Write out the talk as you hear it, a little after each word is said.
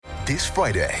This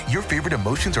Friday, your favorite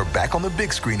emotions are back on the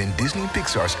big screen in Disney and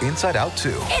Pixar's Inside Out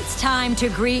 2. It's time to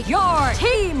greet your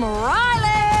Team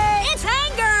Riley. It's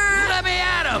anger. Let me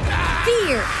at him.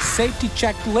 Fear. Safety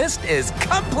checklist is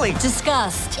complete.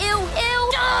 Disgust. Ew.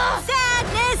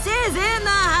 Sadness is in the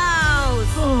house.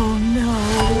 Oh, no.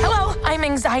 Hello, I'm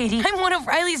anxiety. I'm one of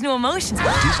Riley's new emotions.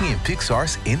 Disney and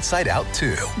Pixar's Inside Out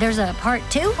 2. There's a part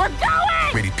 2? We're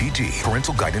going! Rated PG.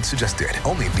 Parental guidance suggested.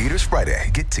 Only in theaters Friday.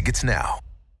 Get tickets now.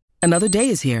 Another day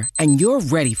is here, and you're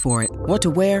ready for it. What to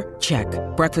wear? Check.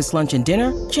 Breakfast, lunch, and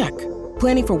dinner? Check.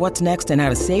 Planning for what's next and how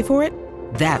to save for it?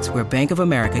 That's where Bank of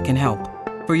America can help.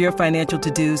 For your financial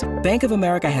to-dos, Bank of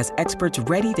America has experts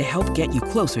ready to help get you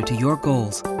closer to your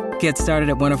goals. Get started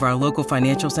at one of our local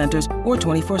financial centers or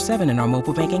 24/7 in our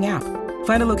mobile banking app.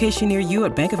 Find a location near you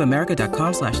at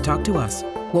bankofamerica.com/talktous.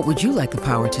 What would you like the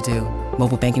power to do?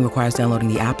 Mobile banking requires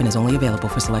downloading the app and is only available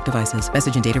for select devices.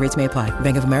 Message and data rates may apply.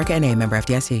 Bank of America N.A., member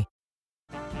FDIC.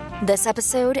 This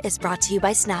episode is brought to you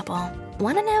by Snapple.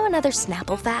 Want to know another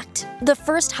Snapple fact? The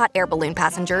first hot air balloon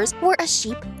passengers were a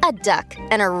sheep, a duck,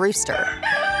 and a rooster.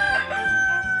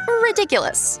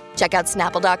 Ridiculous. Check out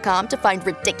Snapple.com to find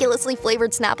ridiculously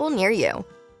flavored Snapple near you.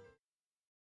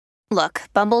 Look,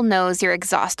 Bumble knows you're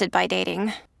exhausted by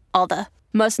dating. All the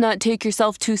must not take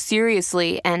yourself too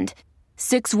seriously and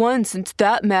 6'1" since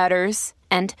that matters.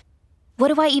 And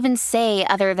what do I even say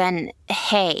other than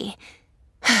hey?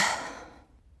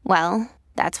 Well,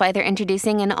 that's why they're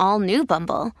introducing an all-new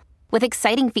Bumble with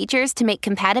exciting features to make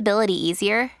compatibility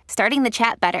easier, starting the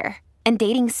chat better, and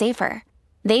dating safer.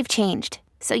 They've changed,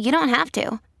 so you don't have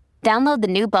to. Download the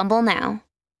new Bumble now.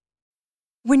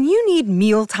 When you need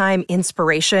mealtime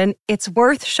inspiration, it's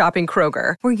worth shopping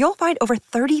Kroger, where you'll find over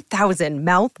 30,000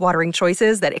 mouth-watering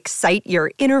choices that excite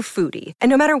your inner foodie. And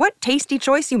no matter what tasty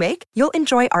choice you make, you'll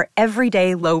enjoy our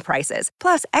everyday low prices,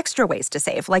 plus extra ways to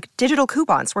save, like digital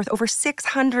coupons worth over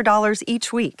 $600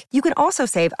 each week. You can also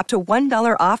save up to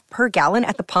 $1 off per gallon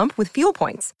at the pump with fuel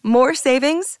points. More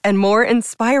savings and more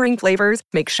inspiring flavors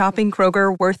make shopping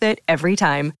Kroger worth it every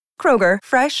time. Kroger,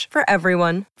 fresh for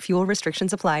everyone. Fuel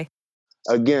restrictions apply.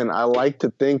 Again, I like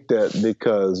to think that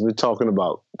because we're talking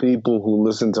about people who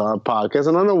listen to our podcast,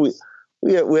 and I know we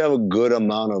have a good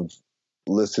amount of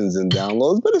listens and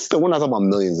downloads, but it's still, we're not talking about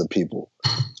millions of people.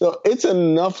 So it's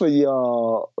enough of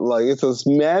y'all, like it's a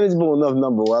manageable enough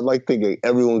number where I like thinking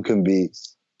everyone can be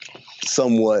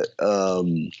somewhat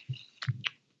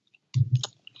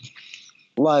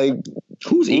like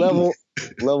who's level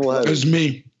headed. It's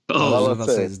me. Oh,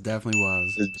 it definitely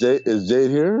was. Is Jade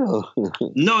here?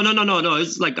 No.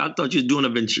 It's like I thought you were doing a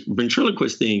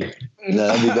ventriloquist thing. Nah,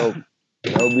 that'd be dope.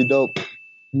 That would be dope.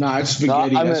 Nah, it's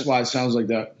spaghetti. That's why it sounds like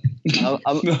that.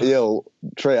 Yo,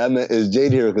 Trey, I meant, is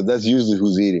Jade here? Because that's usually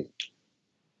who's eating.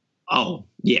 Oh,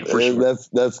 yeah, for sure.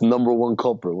 That's number one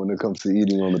culprit when it comes to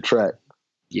eating on the track.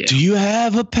 Yeah. Do you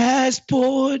have a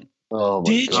passport? Oh, my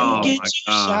Did God. you get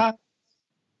your shot?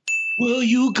 Will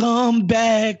you come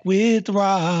back with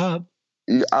Rob?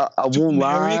 I won't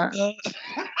lie.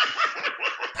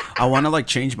 I want to like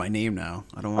change my name now.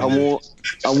 I won't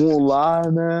lie,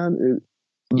 man.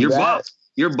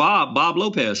 You're Bob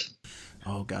Lopez.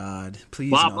 Oh God, please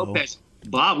Bob no. Lopez.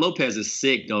 Bob Lopez is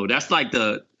sick though. That's like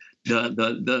the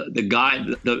guy,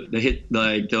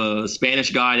 the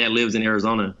Spanish guy that lives in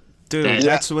Arizona. Dude,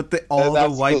 that's what all the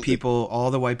white people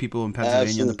in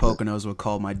Pennsylvania and the Poconos would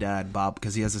call my dad Bob,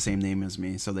 because he has the same name as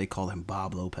me, so they call him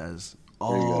Bob Lopez.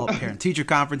 All parent-teacher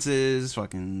conferences,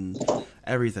 fucking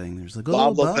everything. There's like,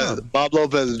 Bob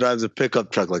Lopez drives a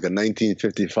pickup truck, like a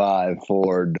 1955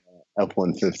 Ford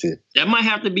F-150. That might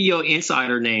have to be your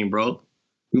insider name, bro.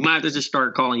 We might have to just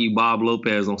start calling you Bob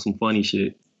Lopez on some funny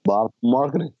shit. Bob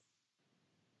marketing.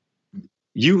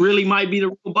 You really might be the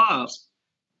real Bob.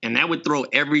 And that would throw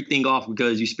everything off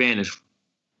because you're Spanish.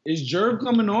 Is Jerv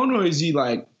coming on, or is he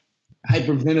like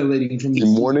hyperventilating from the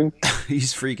morning?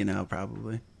 He's freaking out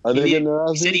probably. He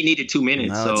said he needed 2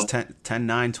 minutes. No, so it's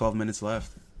 10-9, 12 minutes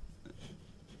left.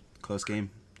 Close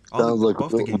game. Sounds like both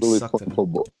the games really sucked fun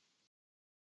football.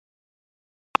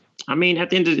 I mean, at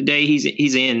the end of the day,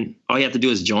 he's in. All you have to do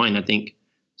is join, I think.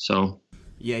 So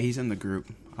yeah, he's in the group.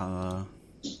 Double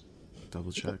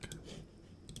check.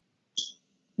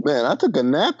 Man, I took a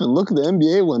nap and look at the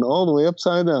NBA went all the way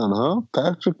upside down, huh?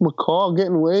 Patrick McCaw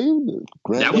getting waived.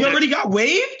 He already got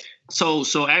waived? So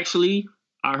actually,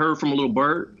 I heard from a little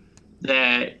bird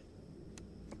that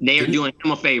they are doing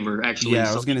him a favor, actually.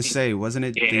 Yeah, I was going to say, wasn't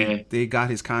it? Yeah. They got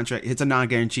his contract. It's a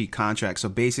non-guaranteed contract. So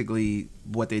basically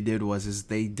what they did was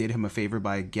they did him a favor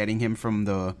by getting him from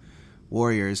the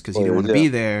Warriors because he didn't want to be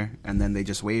there, and then they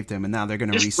just waived him, and now they're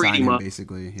going to re-sign him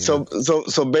basically. Yeah.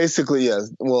 So basically, yes.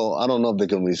 Well, I don't know if they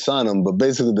can re-sign him, but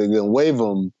basically they're going to waive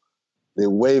him. They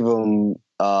waive him,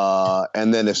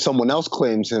 and then if someone else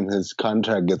claims him, his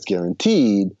contract gets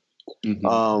guaranteed.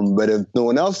 But if no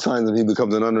one else signs him, he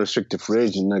becomes an unrestricted free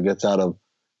agent that gets out of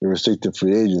the restricted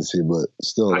free agency. But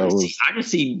still, I can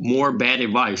see more bad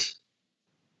advice.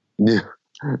 Yeah.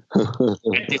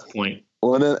 At this point.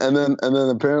 Well, and then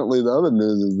apparently the other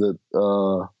news is that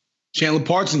Chandler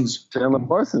Parsons,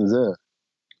 yeah,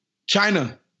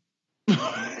 China.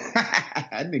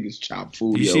 That nigga's chopped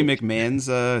food. Did you see McMahon's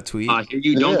tweet?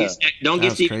 Don't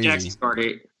get Steve Jackson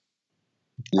started.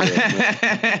 Yeah,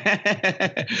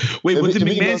 wait, what did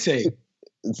McMahon say?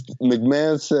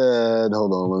 McMahon said,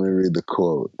 hold on, let me read the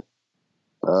quote.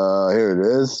 Here it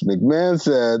is. McMahon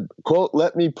said, quote,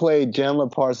 "Let me play." Chandler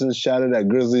Parsons shouted at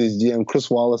Grizzlies GM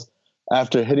Chris Wallace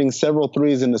after hitting several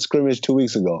threes in the scrimmage 2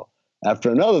 weeks ago.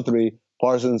 After another three,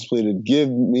 Parsons pleaded, give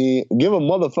a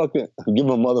motherfucker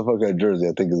a jersey,"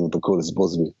 I think is what the quote is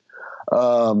supposed to be.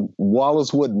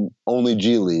 Wallace wouldn't, only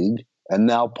G League. And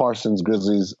now Parsons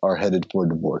Grizzlies are headed for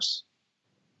divorce.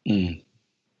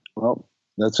 Well,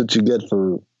 that's what you get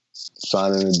for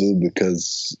signing a dude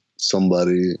because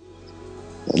somebody...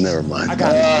 Well, never mind. I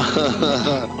got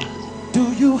it.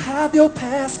 Do you have your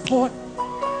passport?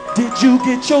 Did you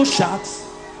get your shots?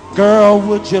 Girl,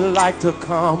 would you like to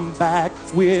come back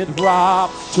with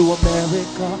Rob to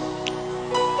America?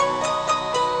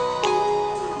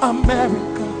 America.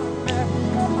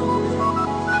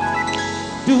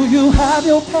 Do you have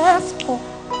your passport?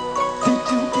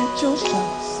 Did you get your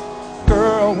shots?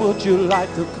 Girl, would you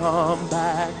like to come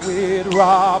back with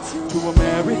Rob to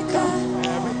America?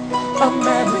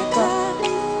 America.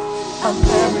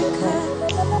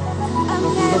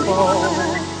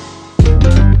 Beautiful.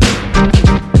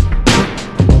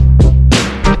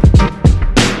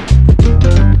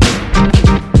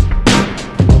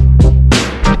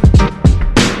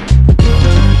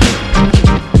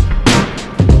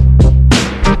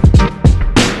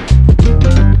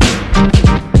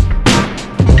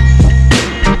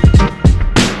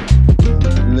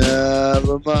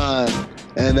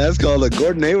 And that's called a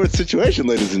Gordon Hayward situation,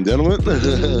 ladies and gentlemen.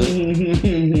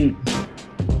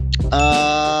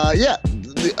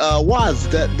 Waz,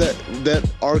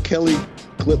 that R. Kelly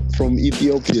clip from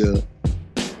Ethiopia,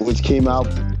 which came out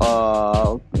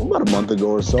about a month ago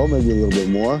or so, maybe a little bit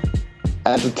more.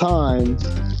 At the time,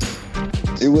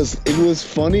 it was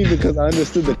funny because I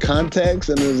understood the context,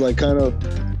 and it was like kind of,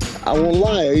 I won't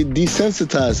lie,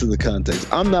 desensitized to the context.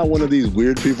 I'm not one of these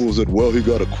weird people who said, well, he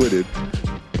got acquitted.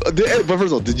 But first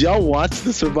of all, did y'all watch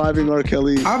the Surviving R.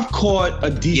 Kelly? I've caught a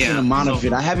decent amount of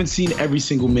it. I haven't seen every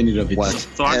single minute of it.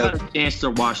 So I got a chance to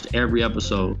watch every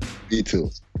episode. Me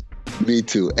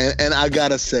too. And I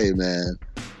gotta say, man,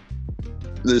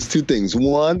 there's two things.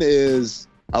 One is,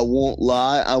 I won't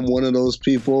lie, I'm one of those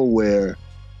people where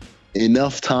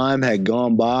enough time had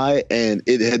gone by and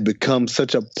it had become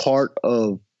such a part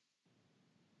of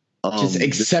just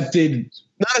accepted.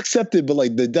 Not accepted, but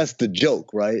like that's the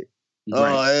joke, right?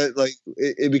 Right.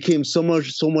 It became so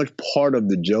much part of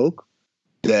the joke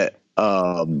that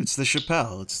it's the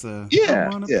Chappelle. It's the I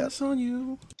wanna piss on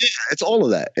you. Yeah, it's all of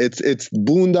that. It's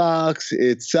Boondocks.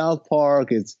 It's South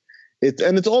Park. It's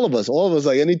all of us. All of us.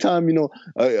 Like anytime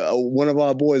one of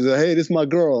our boys, hey, this is my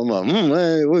girl. I'm like,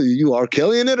 man, what, you R.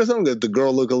 Kelly in it or something? The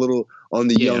girl look a little on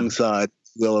the young side,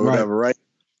 or whatever, right?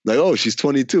 Like, oh, she's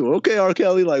 22. Okay, R.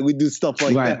 Kelly. Like we do stuff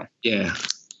like that. Yeah.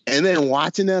 And then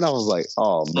watching that, I was like,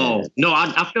 oh, man. Oh, no,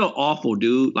 I felt awful,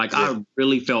 dude. Like, I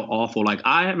really felt awful. Like,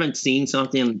 I haven't seen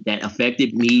something that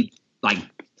affected me, like,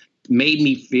 made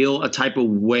me feel a type of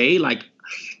way. Like,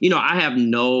 I have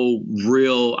no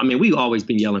real, I mean, we've always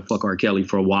been yelling fuck R. Kelly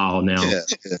for a while now. Yeah.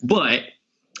 But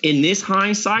in this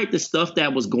hindsight, the stuff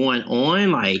that was going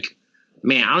on, like,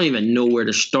 man, I don't even know where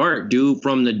to start, dude,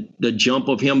 from the jump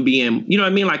of him being, you know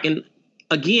what I mean? Like, and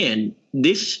again,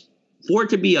 for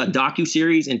it to be a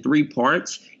docuseries in 3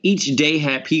 parts, each day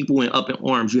had people up in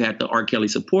arms. You had the R. Kelly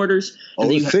supporters. Oh,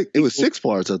 it was 6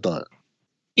 parts, I thought.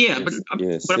 Yeah, but I'm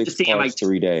just saying, like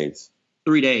 3 days.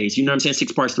 3 days. You know what I'm saying?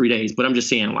 6 parts, 3 days. But I'm just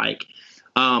saying, like,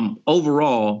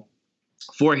 overall,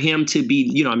 for him to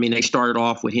be, they started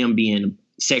off with him being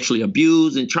sexually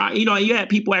abused and you had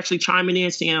people actually chiming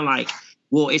in saying, like,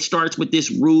 well, it starts with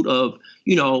this root of,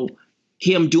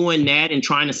 him doing that and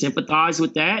trying to sympathize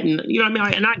with that. And,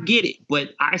 and I get it,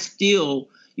 but I still,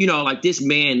 like this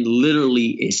man literally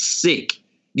is sick.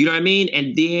 You know what I mean?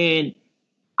 And then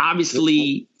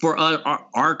obviously for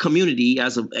our community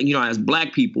as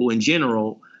Black people in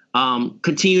general,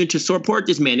 continuing to support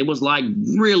this man, it was like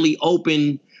really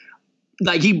open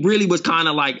Like he really was kind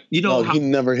of like, you know, he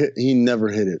never hit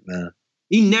it, man.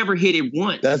 He never hit it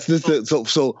once. That's this.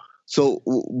 So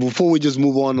before we just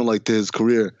move on to his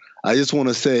career, I just want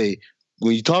to say,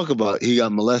 when you talk about he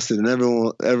got molested, and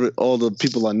all the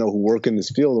people I know who work in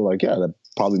this field are like, yeah, that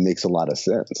probably makes a lot of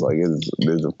sense. Like,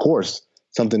 there's of course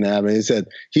something that happened. He said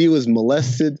he was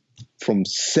molested from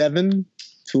 7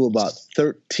 to about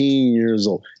 13 years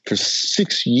old. For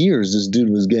 6 years, this dude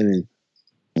was getting,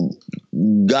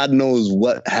 God knows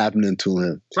what happening to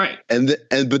him. Right.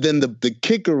 But then the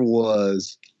kicker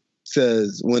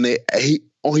says when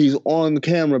he's on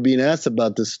camera being asked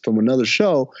about this from another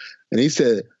show, and he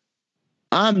said,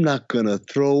 I'm not going to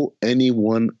throw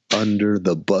anyone under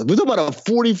the bus. We're talking about a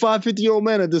 45, 50-year-old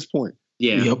man at this point.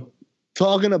 Yeah. Yep.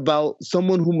 Talking about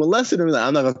someone who molested him.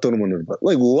 I'm not going to throw him under the bus.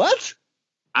 Like, what?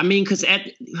 I mean, because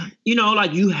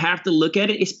you have to look at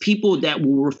it. It's people that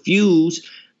will refuse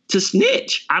to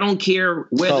snitch. I don't care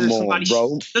whether somebody.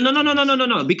 Bro.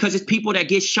 No. Because it's people that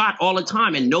get shot all the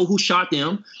time and know who shot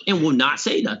them and will not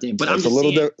say nothing. But it's a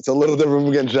little different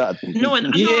from getting shot. No. I'm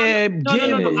not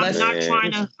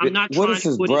trying to. What is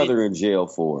his brother in jail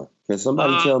for? Can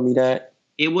somebody tell me that?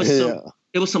 It was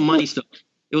some money stuff.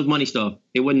 It was money stuff.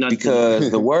 It wasn't nothing. Because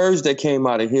the words that came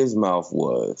out of his mouth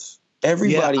was,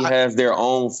 everybody has their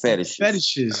own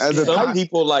fetishes. Some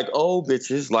people like old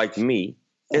bitches like me,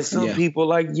 and some people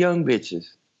like young bitches.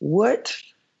 What?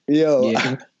 Yo,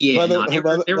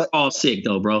 they're all sick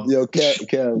though, bro. Yo,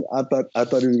 Kev, I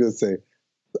thought he was gonna say,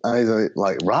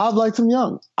 like Rob likes him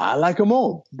young. I like him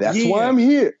old. That's why I'm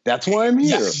here.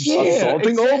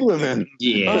 Assaulting old women.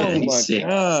 Yeah. Oh my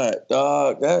God,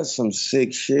 dog. That's some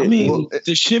sick shit. I mean,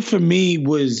 the shit for me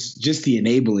was just the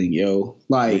enabling, yo.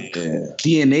 Like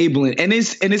the enabling, and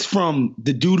it's from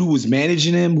the dude who was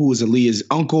managing him, who was Aaliyah's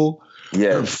uncle.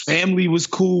 Yeah, her family was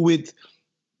cool with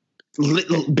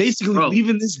basically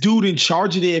leaving this dude in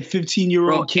charge of their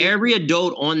 15-year-old kid. Every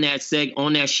adult on that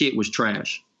shit was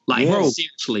trash. Like,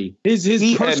 seriously. His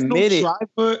personal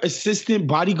driver, assistant,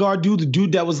 bodyguard dude, the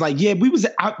dude that was like, yeah, we was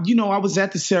out, I was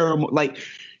at the ceremony. Like,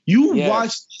 you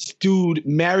watched this dude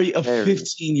marry a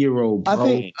 15-year-old,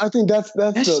 bro. I think that's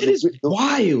that shit is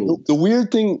wild. The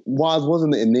weird thing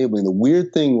wasn't the enabling. The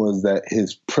weird thing was that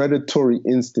his predatory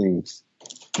instincts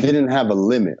didn't have a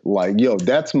limit. Like, yo,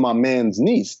 that's my man's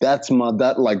niece. These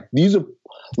are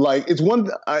like,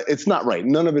 it's not right.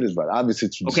 None of it is right. Obviously,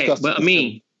 it's disgusting. But I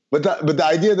mean. But the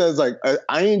idea that is like,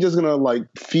 I ain't just gonna like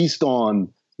feast on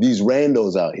these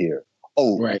randos out here.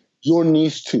 Oh, right. Your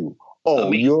niece too.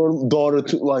 Oh, your daughter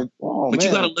too. Like, oh, but man.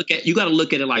 you gotta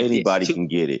look at it like anybody can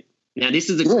get it. Now, this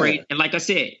is great, and like I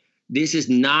said, this is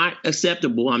not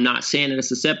acceptable. I'm not saying that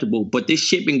it's acceptable, but this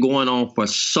shit been going on for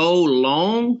so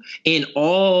long in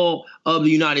all of the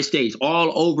United States,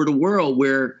 all over the world,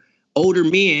 where older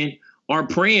men are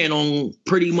preying on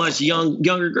pretty much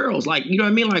younger girls. Like, you know what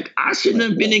I mean? Like, I shouldn't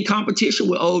have been in competition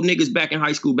with old niggas back in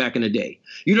high school back in the day.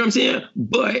 You know what I'm saying?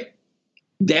 But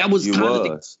that was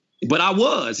but I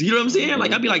was. You know what I'm saying?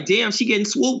 Like, I'd be like, damn, she getting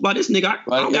swooped by this nigga.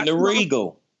 In the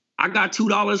Regal. I got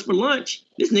 $2 for lunch.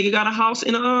 This nigga got a house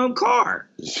and a car.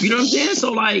 You know what I'm saying?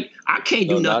 So, like, I can't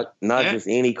do nothing. Not just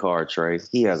any car, Trey.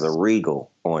 He has a Regal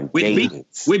on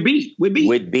Dayton's. With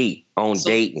beat on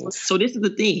Dayton's. So this is the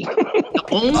thing.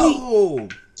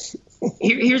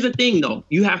 Here's the thing, though.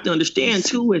 You have to understand,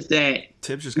 too, is that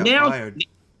Tibbs just got fired.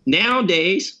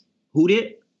 Nowadays, who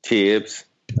did? Tibbs.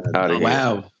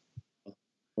 Wow.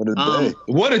 What a day.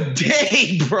 What a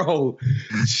day, bro.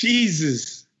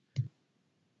 Jesus.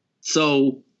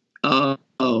 So, the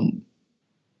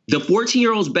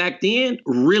 14-year-olds back then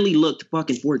really looked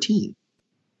fucking 14.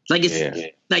 Like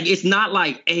it's not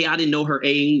like, hey, I didn't know her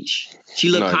age. She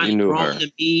looked kind of grown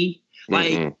to me.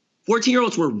 Like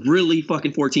 14-year-olds were really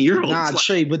fucking 14-year-olds. Nah,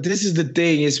 Trey, but this is the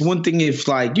thing. It's one thing if,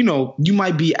 like, you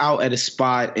might be out at a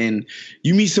spot and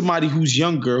you meet somebody who's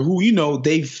younger who,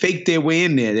 they faked their way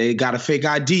in there. They got a fake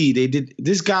ID.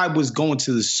 This guy was going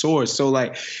to the source. So,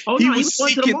 like, he was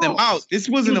seeking them out. This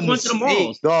wasn't a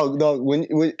mistake. Dog, when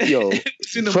yo. It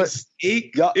wasn't a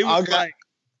mistake. It was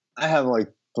I have like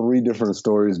 3 different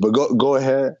stories, but go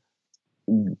ahead.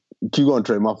 Keep going,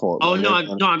 Trey. My fault. Oh, no,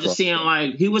 I'm just saying,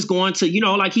 like, he was going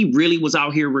to, like, he really was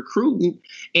out here recruiting.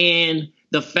 And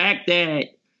the fact that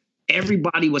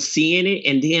everybody was seeing it,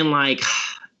 and then, like,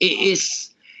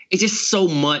 it's just so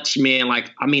much, man.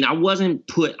 Like, I mean, I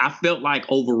felt like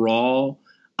overall,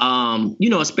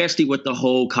 especially with the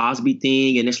whole Cosby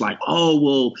thing, and it's like, oh,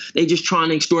 well, they just trying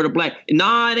to extort a black.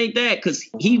 Nah, it ain't that, because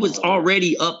he was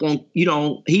already up on,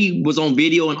 he was on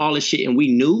video and all this shit, and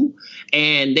we knew.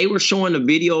 And they were showing the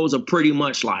videos of pretty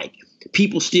much like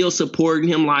people still supporting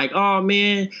him like, oh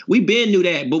man, we been knew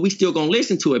that, but we still gonna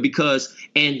listen to it because,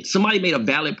 and somebody made a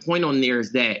valid point on there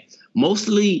is that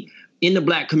mostly in the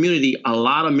Black community, a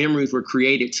lot of memories were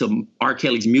created to R.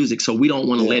 Kelly's music, so we don't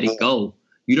want to let it go.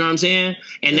 You know what I'm saying?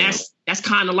 And that's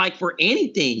kind of like for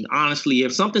anything, honestly.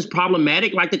 If something's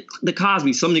problematic, like the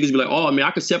Cosbys, some niggas be like, oh, man,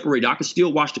 I could separate it. I could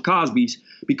still watch the Cosbys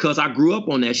because I grew up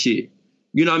on that shit.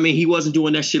 You know what I mean? He wasn't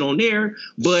doing that shit on there.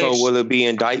 But so will it be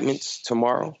indictments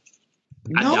tomorrow?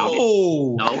 I doubt it.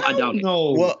 No, I doubt it.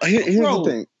 No. Well, here's the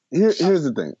thing. Here's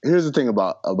the thing. Here's the thing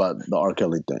about the R.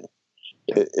 Kelly thing.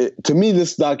 To me,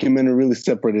 this documentary really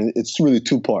separated. It's really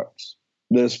two parts.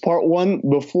 There's part one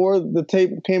before the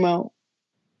tape came out,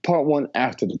 part one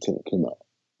after the tape came out,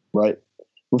 right?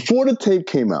 Before the tape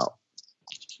came out,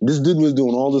 this dude was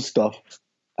doing all this stuff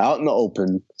out in the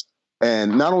open,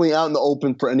 and not only out in the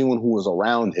open for anyone who was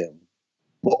around him,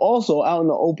 but also out in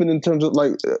the open in terms of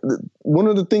like one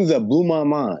of the things that blew my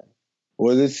mind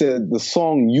was it said the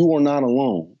song "You Are Not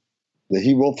Alone" that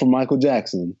he wrote for Michael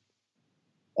Jackson.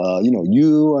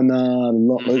 You are not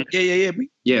alone.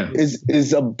 Yeah.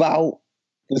 Is about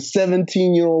the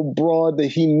 17-year-old broad that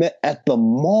he met at the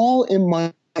mall in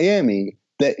Miami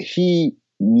that he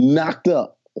knocked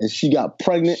up, and she got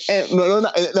pregnant. And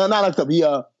not knocked up. He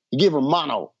gave her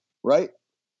mono, right?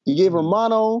 He gave her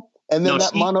mono, and then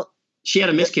mono. She had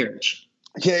a miscarriage.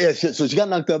 Yeah. So she got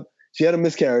knocked up. She had a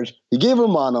miscarriage. He gave her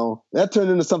mono. That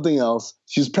turned into something else.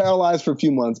 She was paralyzed for a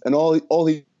few months, and all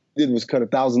he did was cut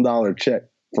 $1,000 check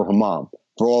for her mom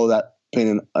for all of that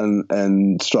pain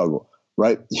and struggle,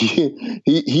 right?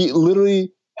 He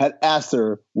literally had asked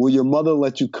her, will your mother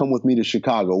let you come with me to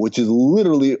Chicago? Which is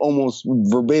literally almost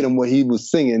verbatim what he was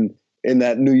singing in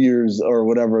that New Year's or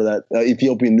whatever, that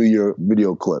Ethiopian New Year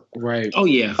video clip. Right. Oh,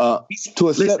 yeah.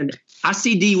 Listen, I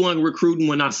see D1 recruiting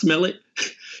when I smell it.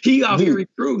 He out here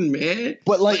recruiting, man.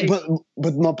 But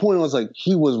but my point was like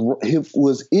he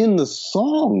was in the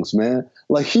songs, man.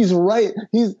 Like he's right.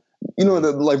 He's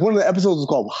like one of the episodes was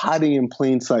called "Hiding in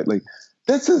Plain Sight." Like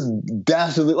that's just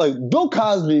dastardly. Like Bill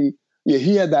Cosby,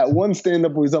 he had that one stand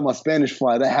up where he's on my Spanish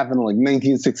Fly that happened in like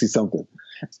 1960 something,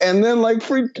 and then like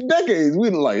for decades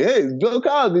we were like, hey, Bill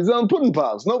Cosby's on Pudding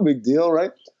Pops, no big deal,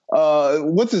 right?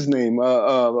 What's his name?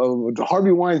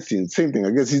 Harvey Weinstein, same thing.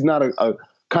 I guess he's not a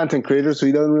content creator, so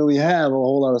he doesn't really have a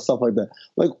whole lot of stuff like that.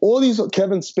 Like all these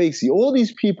Kevin Spacey, all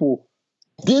these people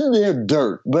did their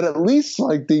dirt, but at least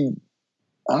like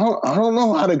I don't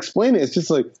know how to explain it. It's just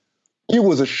like it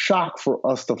was a shock for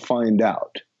us to find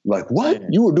out. Like, what? Yeah.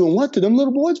 You were doing what to them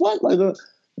little boys? What? Like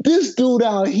this dude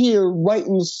out here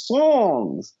writing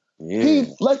songs. Yeah. He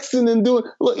flexing and doing.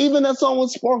 Look, even that song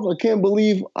with Sparkle, I can't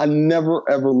believe I never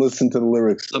ever listened to the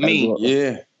lyrics.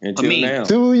 Until now.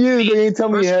 2 years they ain't tell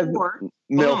me you had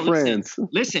male friends.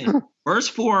 Listen, verse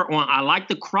 4 on "I Like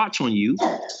the Crotch on You"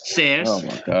 says, "Oh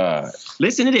my God."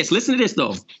 Listen to this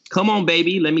though. Come on,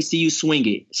 baby, let me see you swing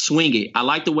it. I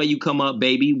like the way you come up,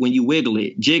 baby, when you wiggle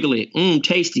it, jiggle it,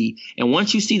 tasty. And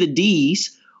once you see the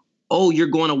D's, oh, you're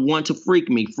going to want to freak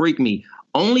me.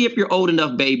 Only if you're old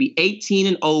enough, baby, 18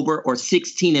 and over or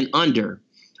 16 and under.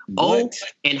 What? Oh,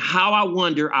 and how I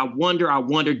wonder,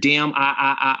 damn,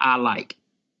 I like.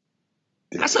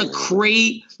 That's a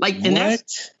crazy, like, and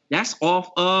that's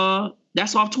off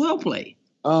 12 play.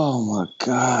 Oh my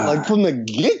God! Like from the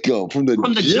get-go, from the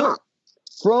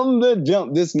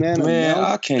jump, this man.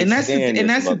 I can't. And that's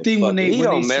the thing when they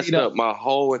don't mess up my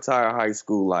whole entire high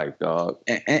school life, dog.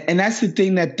 And that's the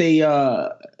thing that they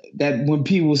that when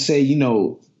people say,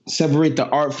 separate the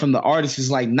art from the artist,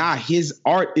 is like, nah, his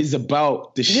art is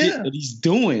about the shit that he's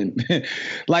doing.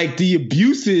 Like the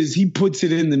abuses, he puts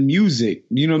it in the music.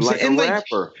 You know what I'm saying? Like a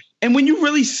rapper. And when you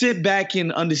really sit back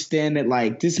and understand that,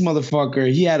 like, this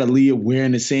motherfucker, he had Aaliyah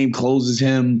wearing the same clothes as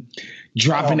him,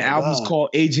 dropping albums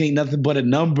called "Age Ain't Nothing But a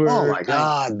Number." Oh my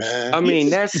God, man! I mean,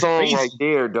 that song right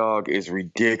there, dog, is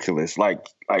ridiculous. Like,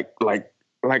 I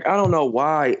don't know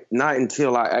why. Not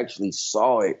until I actually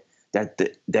saw it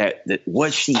that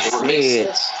what she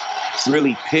said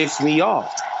really pissed me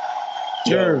off.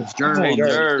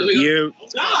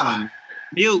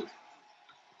 Mute.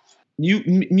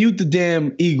 Mute the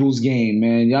damn Eagles game,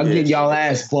 man. Y'all get y'all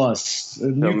ass bust.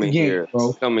 Mute the game,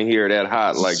 bro. Come in here that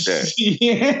hot like that.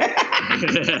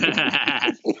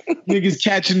 Niggas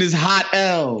catching this hot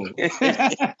L.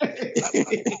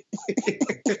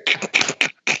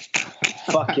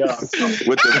 Fuck y'all.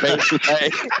 With the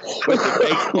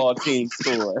baseball team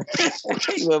score.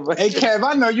 Hey, Kev,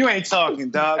 I know you ain't talking,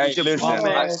 dog. Hey, listen,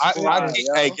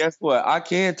 hey, guess what? I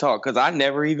can talk because I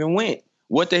never even went.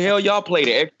 What the hell y'all play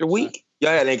the extra week?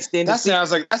 Y'all had an extended. That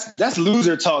sounds like that's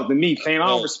loser talk to me, fam. I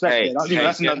don't respect it.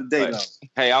 That's another day though.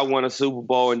 Hey, I won a Super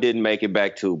Bowl and didn't make it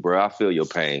back too, bro. I feel your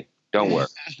pain. Don't worry.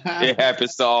 It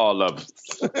happens to all of us.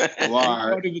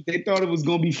 They thought it was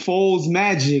gonna be Foles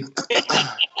magic.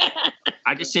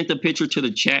 I just sent the picture to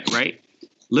the chat, right?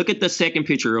 Look at the second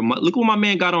picture. Look what my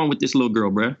man got on with this little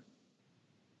girl, bro.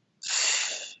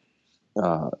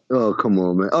 Oh, come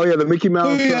on, man. Oh, yeah, the Mickey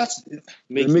Mouse. I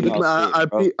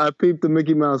peeped the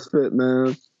Mickey Mouse fit,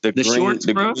 man. The green, shorts,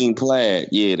 bro? Green plaid.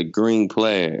 Yeah, the green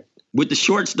plaid. With the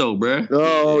shorts, though, bro.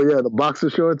 Oh, yeah, the boxer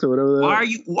shorts or whatever.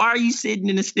 Why are you sitting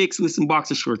in the sticks with some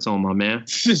boxer shorts on, my man?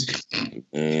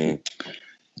 You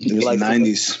like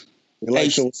 90s. Hey,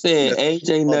 she said age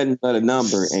ain't nothing but a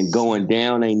number and going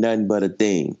down ain't nothing but a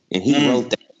thing. And he wrote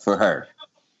that for her.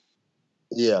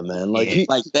 Yeah, man. Like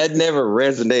that never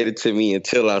resonated to me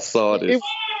until I saw this.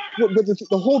 But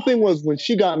the whole thing was when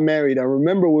she got married, I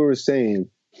remember we were saying,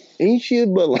 ain't she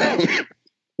but like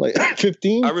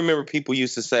 15? I remember people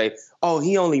used to say, oh,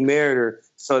 he only married her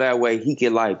so that way he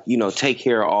could take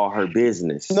care of all her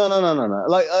business. No.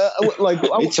 Like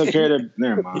we took care of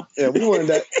never mind. Yeah, we weren't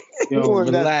that.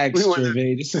 Relax,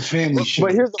 Gervais. It's a family show.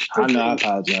 But here's the I know, I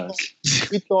apologize.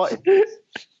 We thought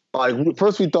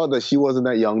first we thought that she wasn't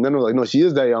that young. Then we're like, no, she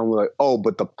is that young. We're like, oh,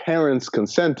 but the parents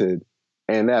consented,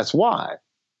 and that's why.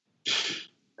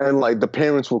 And like the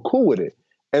parents were cool with it.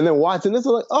 And then watching this,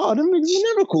 like, oh, them niggas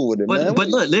were never cool with it, man. But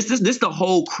look, this the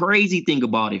whole crazy thing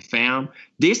about it, fam.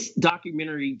 This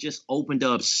documentary just opened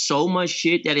up so much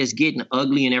shit that is getting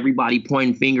ugly, and everybody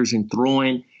pointing fingers and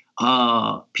throwing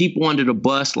people under the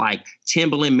bus, like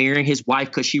Timbaland marrying his wife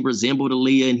because she resembled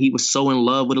Aaliyah and he was so in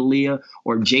love with Aaliyah,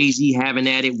 or Jay-Z having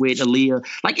at it with Aaliyah.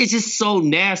 Like, it's just so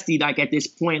nasty. Like, at this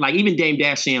point, like even Dame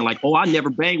Dash saying, like, oh, I never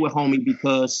banged with homie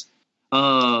because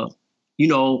that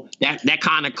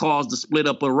kind of caused the split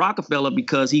up of Rockefeller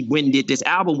because he went and did this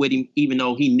album with him, even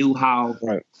though he knew how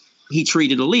he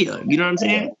treated Aaliyah. You know what I'm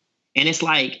saying? And it's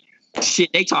like,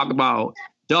 shit, they talk about,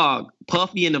 dog,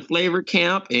 Puffy in the Flavor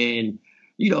Camp and,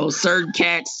 certain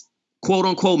cats, quote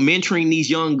unquote, mentoring these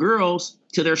young girls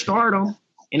to their stardom.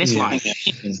 And it's like,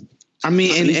 I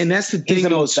mean, and that's the thing. He's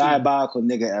the most diabolical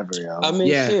nigga ever, yo. I mean,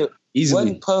 shit.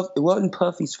 Wasn't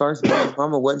Puffy's first baby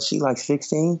mama, wasn't she like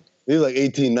 16? He was like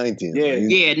 18, 19. Yeah,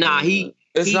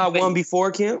 It's not one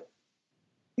before Kim?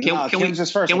 Can we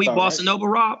Bossa Nova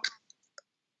Rob?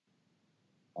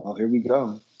 Oh, here we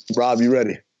go. Rob, you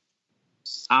ready?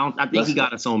 I think he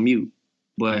got us on mute,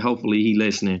 but hopefully he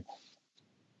listening.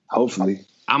 Hopefully.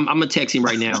 I'm gonna text him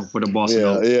right now for the Bossa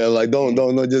Nova. Yeah, like don't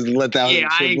just let that. Yeah,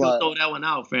 I ain't gonna throw that one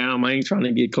out, fam. I ain't trying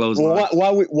to get close. Well,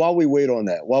 while we wait on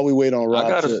that, while we wait on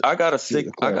Rob, I got a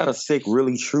sick,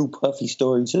 really true Puffy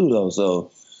story too, though.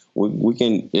 So we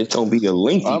can. It's gonna be a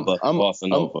lengthy Bossa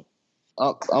Nova.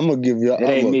 I'm gonna give you. It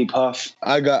ain't me, Puff.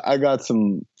 I got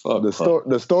some.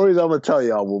 The stories I'm gonna tell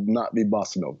y'all will not be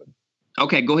Bossa Nova.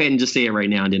 Okay, go ahead and just say it right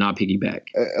now, and then I'll piggyback.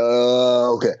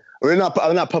 Okay. We're not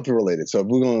Puffy related, so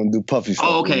we're gonna do Puffy stuff.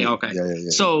 Oh, okay. Yeah.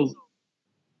 So,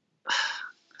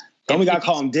 don't we gotta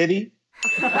call him Diddy?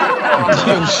 I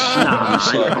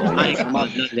ain't gonna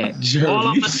do that.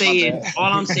 All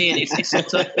I'm saying is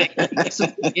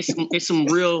it's some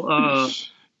real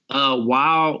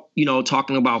wild,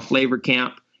 talking about Flavor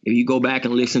Camp. If you go back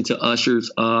and listen to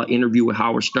Usher's interview with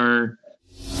Howard Stern.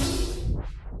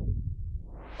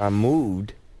 I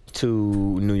moved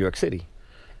to New York City.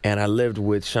 And I lived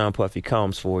with Sean Puffy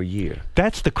Combs for a year.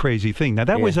 That's the crazy thing. Now,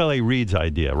 that was L.A. Reid's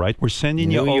idea, right? We're sending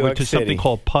you over to something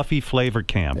called Puffy Flavor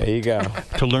Camp. There you go.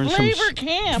 To learn Flavor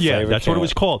Camp. Yeah, Flavor that's Camp. what it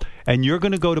was called. And you're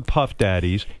going to go to Puff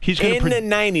Daddy's. He's going in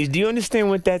the 90s. Do you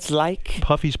understand what that's like?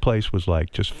 Puffy's place was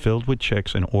like just filled with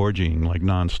chicks and orgying like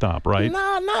nonstop, right?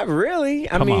 No, not really.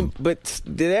 I mean, but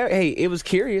hey, it was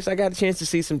curious. I got a chance to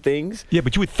see some things. Yeah,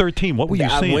 but you were 13. What were you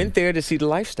seeing? I went there to see the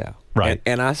lifestyle. Right.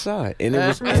 And I saw it. And it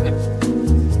was...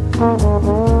 Like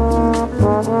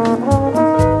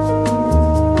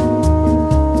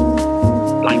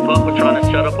Puff was trying to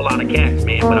shut up a lot of cats,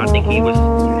 man. But I think he was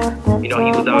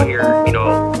out here,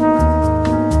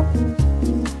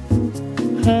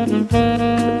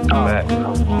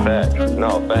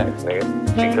 Facts,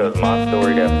 nigga. Because my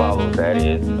story that follows that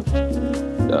is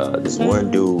this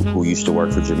one dude who used to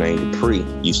work for Jermaine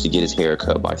Dupri used to get his hair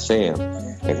cut by Sam.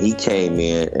 And he came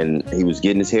in and he was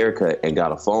getting his hair cut and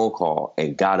got a phone call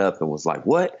and got up and was like,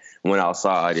 what? Went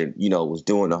outside and, was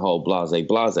doing the whole blase. And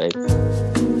then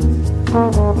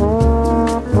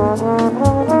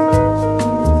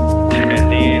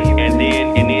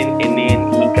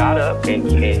he got up and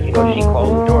she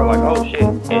closed the door like, oh shit.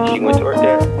 And she went to her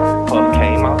desk. Puff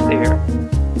came out there.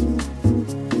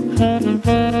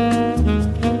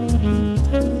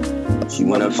 She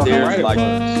upstairs like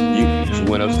you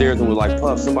went upstairs and was like,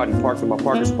 Puff, somebody parked in my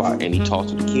parking spot, and he talked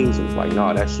to the Kings and was like,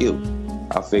 nah, that's you.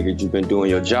 I figured you've been doing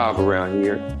your job around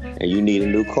here and you need a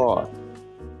new car.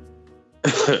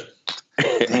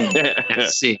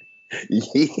 That's sick.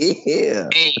 Yeah.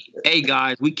 Hey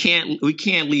guys, we can't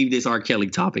leave this R. Kelly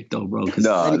topic though, bro.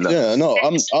 No.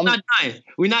 We're not done.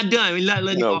 We're not done.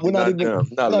 We're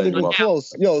not even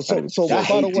close. Yo, so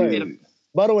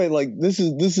by the way, like this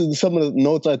is some of the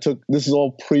notes I took. This is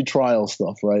all pre-trial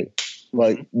stuff, right?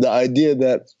 Like the idea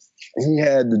that he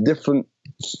had the different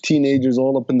teenagers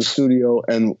all up in the studio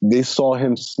and they saw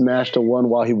him smash the one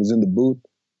while he was in the booth.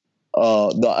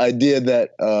 The idea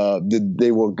that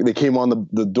they came on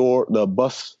the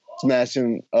bus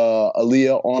smashing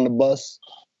Aaliyah on the bus,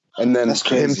 and then him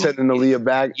sending Aaliyah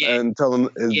back and telling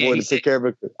his boy to take care of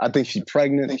her. I think she's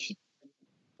pregnant.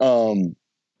 And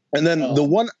then the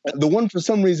one for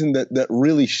some reason that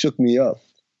really shook me up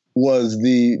was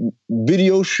the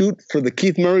video shoot for the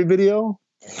Keith Murray video.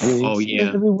 Oh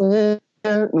yeah, everywhere.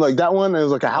 Like that one. It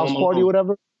was like a house party or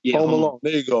whatever. Yeah, Home Alone.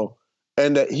 There you go.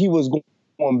 And that he was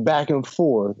going back and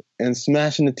forth and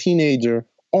smashing a teenager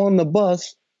on the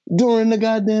bus during the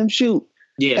goddamn shoot.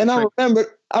 Yeah. And I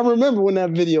remember when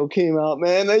that video came out,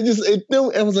 man. I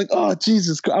was like, oh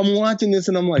Jesus Christ. I'm watching this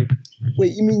and I'm like,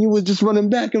 wait, you mean you were just running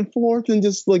back and forth and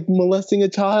just like molesting a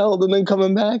child and then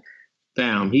coming back?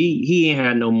 Damn, he ain't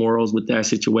had no morals with that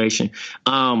situation.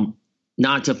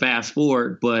 Not to fast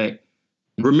forward, but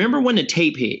remember when the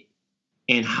tape hit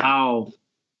and how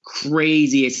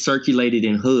crazy it circulated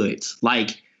in hoods?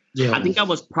 Like, I think I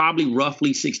was probably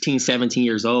roughly 16, 17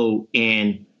 years old.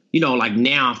 And, like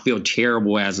now I feel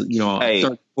terrible as, a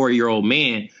 34-year-old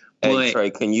man. Hey, Trey,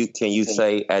 can you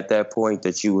say at that point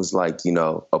that you was like,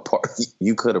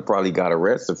 you could have probably got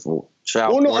arrested for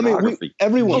child pornography?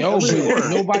 Nobody realized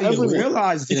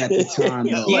it at the time.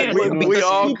 We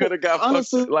all could have got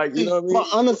honestly, like, you know what I mean?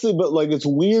 Honestly, but like it's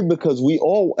weird because we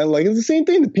all, and like it's the same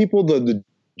thing. The people, the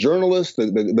journalist,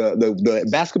 the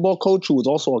basketball coach who was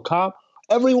also a cop,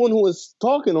 everyone who was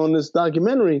talking on this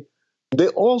documentary, they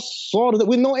all saw that.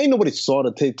 Ain't nobody saw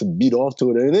the tape to beat off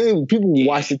to it. And then people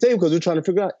watched the tape because they're trying to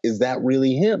figure out, is that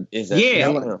really him? Because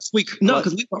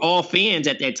we were all fans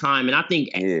at that time. And I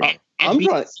think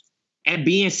at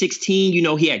being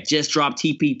 16, he had just dropped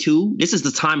TP2. This is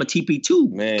the time of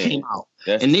TP2 came out.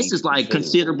 And this is like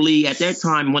considerably at that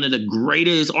time one of the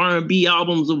greatest R&B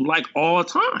albums of like all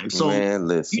time. So,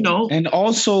 and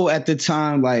also at the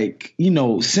time, like,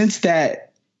 since that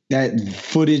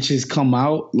footage has come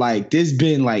out, like there's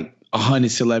been like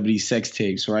 100 celebrity sex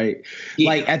tapes, right? Yeah.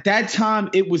 Like at that time,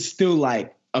 it was still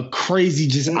like a crazy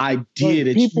idea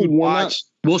that people would watch.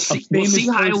 We'll see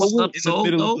how it was up in the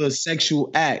middle of a sexual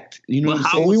act. You know, but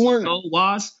how it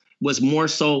was more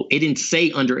so. It didn't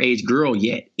say underage girl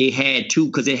yet. It had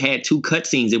two cut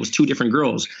scenes. It was two different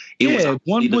girls.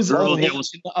 One was the girl that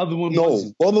was the other one. No,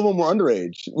 both of them were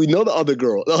underage. We know the other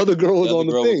girl. The other girl was on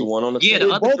the thing. The one on the thing.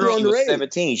 The other girl was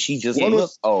 17. She just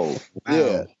looked old.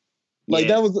 Yeah, like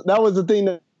that was the thing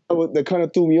that kind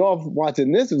of threw me off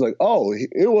watching this. It was like, oh,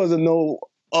 it wasn't no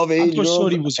of age. I thought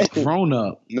Shorty was a grown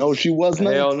up. No, she was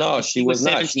not. Hell no, she was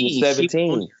not. She was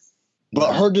 17.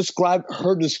 But her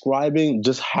describing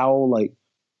just how like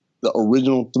the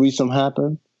original threesome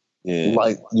happened,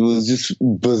 like it was just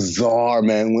bizarre,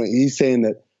 man. When he's saying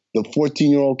that the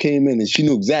 14-year-old came in and she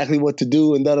knew exactly what to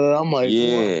do and I'm like,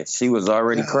 what? She was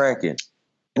already cracking.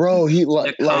 Bro, he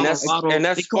that's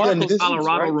Sparkle's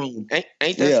Colorado room.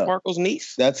 Ain't that Sparkle's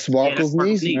niece? That's Sparkle's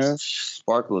niece, man.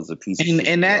 Sparkle is a piece of shit.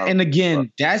 And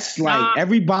again, that's like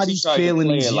everybody's failing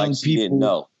these young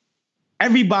people.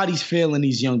 Everybody's failing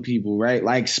these young people, right?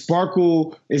 Like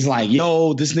Sparkle is like,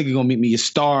 yo, this nigga gonna make me a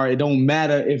star. It don't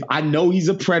matter if I know he's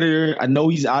a predator. I know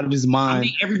he's out of his mind. I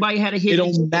mean, everybody had a hit. It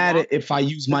don't matter if I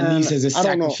use my niece as a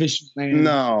sacrificial lamb.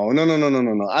 No.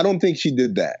 I don't think she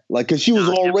did that. Like, cause he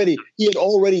had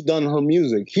already done her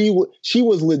music. She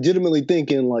was legitimately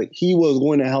thinking like he was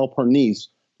going to help her niece,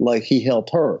 like he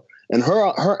helped her. And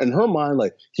her in her mind,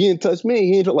 like he didn't touch me.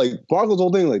 He didn't like Sparkle's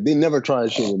whole thing. Like they never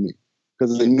tried shit with me.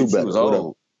 Because they knew better.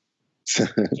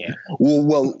 Yeah.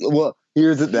 well.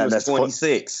 Here's it. That's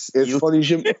 26. It's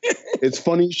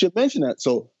funny you should mention that.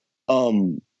 So,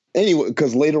 anyway,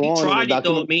 because later on, tried it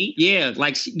though with me. Yeah,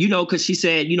 like because she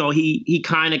said, he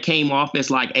kind of came off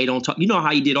as like, hey, don't talk. You know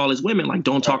how he did all his women, like,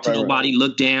 don't talk to nobody,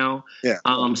 look down,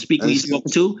 speak when you spoke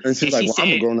to. And she's like, I'm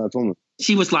a grown-ass woman.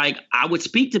 She was like, I would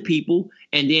speak to people,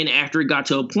 and then after it got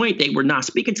to a point, they were not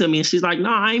speaking to me, and she's like,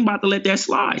 no, I ain't about to let that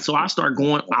slide. So I start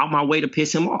going out my way to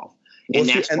piss him off, and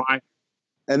why.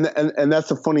 And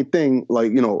that's a funny thing,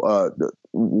 like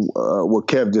what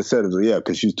Kev just said is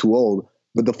because she's too old.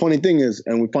 But the funny thing is,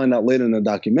 and we find out later in the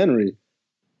documentary,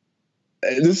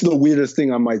 this is the weirdest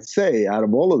thing I might say out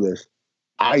of all of this.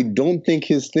 I don't think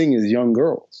his thing is young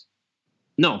girls.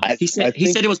 No, he said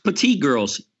it was petite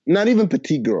girls. Not even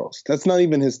petite girls. That's not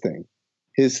even his thing.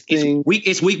 His thing.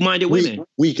 It's weak-minded women.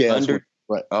 Weak ass.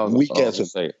 Right. Weak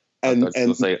ass.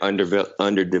 And say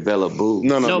underdeveloped boobs.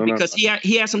 No, because he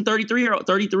had some 33 and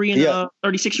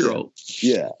 36-year-old.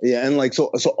 Yeah, and like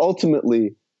so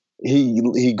ultimately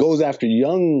he goes after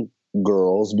young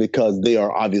girls because they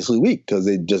are obviously weak because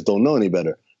they just don't know any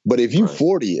better. But if you're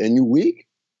 40 and you weak,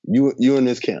 you're in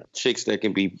this camp. Chicks that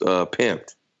can be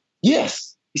pimped.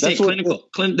 Yes. He said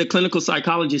the clinical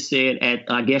psychologist said at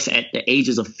the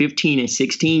ages of 15 and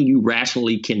 16, you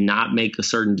rationally cannot make a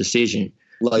certain decision.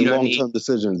 Like long-term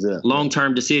decisions, yeah.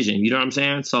 Long-term decision, you know what I'm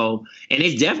saying? So, and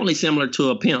it's definitely similar to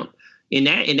a pimp in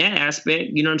that aspect,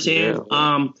 you know what I'm saying?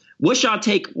 Yeah. What's y'all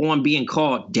take on being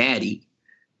called daddy?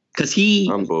 Because he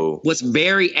was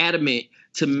very adamant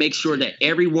to make sure that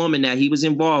every woman that he was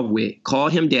involved with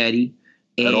called him daddy.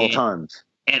 At all times.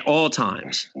 At all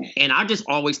times. And I just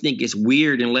always think it's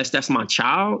weird unless that's my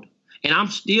child. And I'm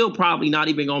still probably not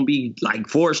even going to be like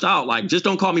forced out. Like, just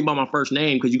don't call me by my first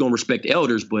name because you're going to respect the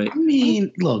elders. But I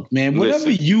mean, look, man, whatever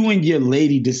you and your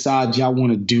lady decide y'all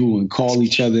want to do and call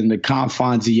each other in the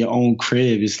confines of your own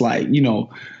crib, it's like, you know,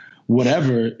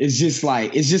 whatever. It's just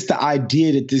the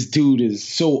idea that this dude is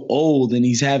so old and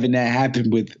he's having that happen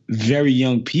with very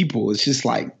young people. It's just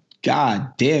like,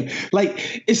 God damn.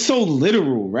 Like, it's so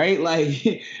literal, right?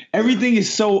 Like, everything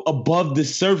is so above the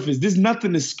surface. There's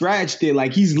nothing to scratch there.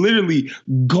 Like, he's literally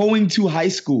going to high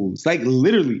schools, like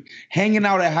literally hanging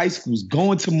out at high schools,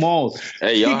 going to malls,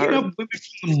 picking up women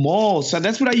from the mall. So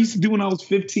that's what I used to do when I was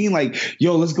 15. Like,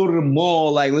 yo, let's go to the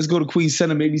mall. Like, let's go to Queens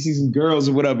Center, maybe see some girls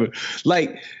or whatever.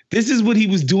 Like, this is what he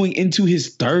was doing into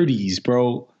his 30s,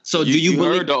 bro. So do you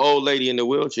believe heard the old lady in the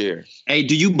wheelchair? Hey,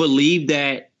 do you believe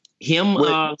that him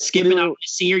skipping out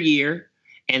his senior year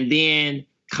and then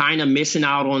kind of missing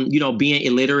out on, you know, being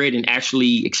illiterate and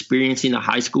actually experiencing a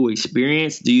high school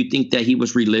experience? Do you think that he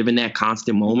was reliving that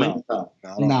constant moment? No,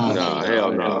 hell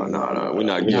no. We're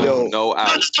not giving no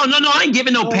out. No, I ain't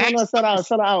giving no pack. No, it's not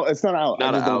out.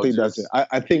 I just don't think that's it.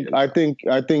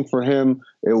 I think for him,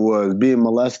 it was being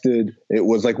molested. It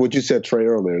was like what you said, Trey,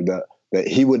 earlier, that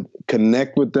he would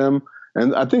connect with them.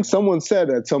 And I think someone said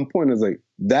at some point, is like,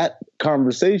 that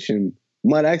conversation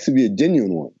might actually be a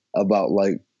genuine one about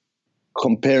like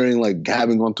comparing, like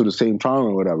having gone through the same trauma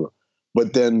or whatever.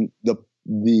 But then the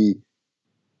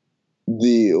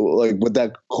like what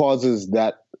that causes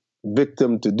that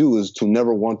victim to do is to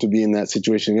never want to be in that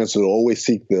situation again. So to always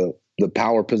seek the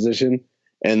power position.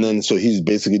 And then so he's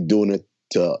basically doing it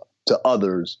to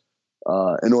others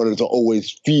in order to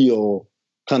always feel,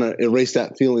 kind of erase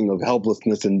that feeling of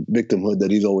helplessness and victimhood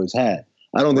that he's always had.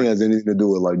 I don't think it has anything to do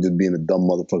with like just being a dumb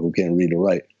motherfucker who can't read or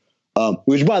write.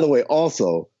 Which, by the way,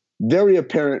 also very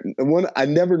apparent. One I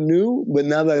never knew, but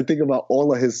now that I think about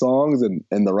all of his songs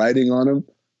and the writing on them,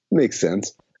 it makes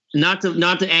sense. Not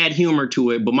to add humor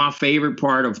to it, but my favorite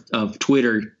part of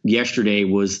Twitter yesterday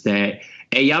was that,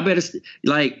 hey, y'all better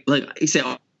like he said,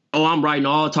 oh, I'm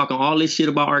talking all this shit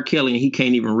about R. Kelly and he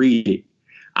can't even read it.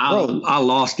 I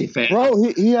lost it, fam. Bro,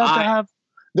 he has to have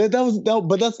that.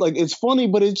 But that's like, it's funny,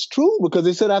 but it's true because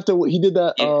they said after he did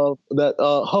that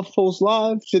HuffPost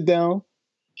Live sit down,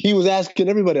 he was asking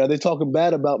everybody, are they talking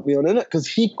bad about me on the internet? Because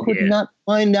he could not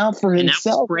find out for himself.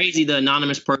 And that was crazy. The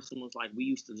anonymous person was like, we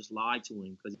used to just lie to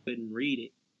him because he couldn't read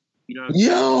it. You know what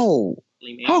I'm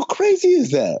saying? How crazy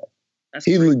is that?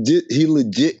 He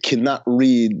legit cannot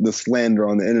read the slander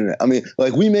on the internet. I mean,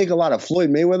 like, we make a lot of Floyd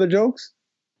Mayweather jokes.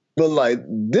 But like,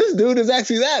 this dude is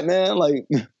actually that, man. Like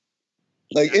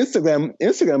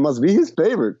Instagram must be his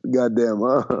favorite. Goddamn.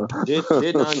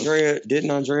 Didn't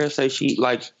Andrea say she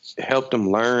like helped him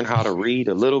learn how to read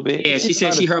a little bit? Yeah, she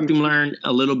said she helped him learn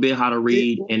a little bit how to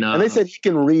read. And they said he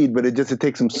can read, but it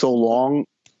takes him so long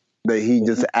that he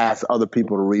just asks other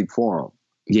people to read for him.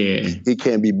 Yeah, he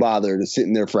can't be bothered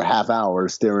sitting there for half hour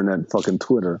staring at fucking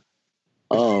Twitter.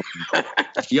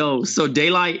 Yo, so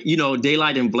Daylight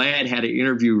and Vlad had an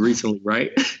interview recently, right?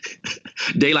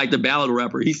 Daylight, the ballad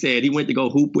rapper, he said he went to go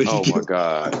hoop with. Oh my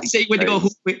God! He said he went to go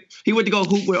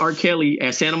hoop with R. Kelly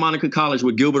at Santa Monica College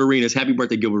with Gilbert Arenas. Happy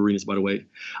birthday, Gilbert Arenas, by the way.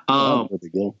 And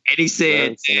he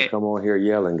said, "Come on here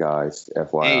yelling, guys."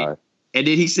 FYI. And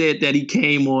then he said that he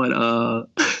came on.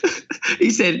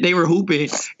 He said they were hooping,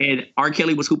 and R.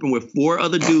 Kelly was hooping with 4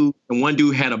 other dudes, and one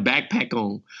dude had a backpack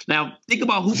on. Now, think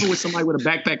about hooping with somebody with a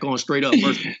backpack on straight up.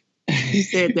 First, he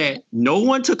said that no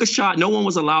one took a shot. No one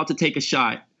was allowed to take a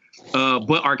shot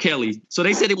but R. Kelly. So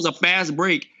they said it was a fast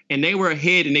break, and they were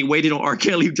ahead and they waited on R.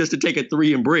 Kelly just to take a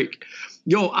 3 and break.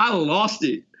 Yo, I lost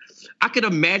it. I could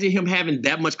imagine him having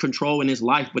that much control in his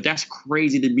life, but that's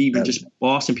crazy to be even just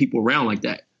bossing people around like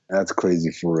that. That's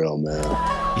crazy for real, man.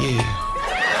 Yeah.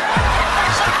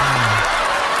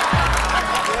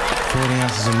 40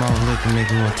 ounces of malt liquor make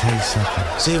you want to taste something.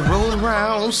 Said roll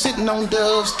around, sitting on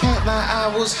doves. Can't lie,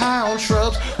 I was high on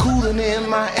shrubs. Cooling in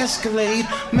my Escalade.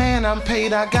 Man, I'm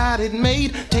paid, I got it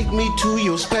made. Take me to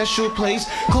your special place.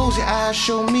 Close your eyes,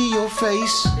 show me your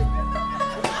face.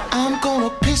 I'm gonna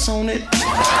piss on it.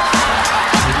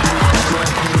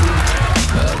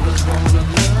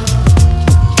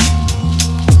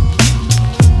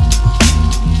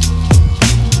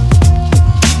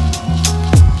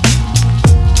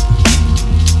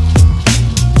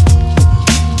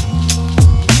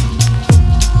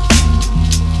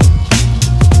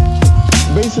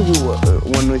 Basically,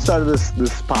 when we started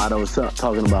this pod, I was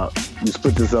talking about you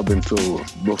split this up into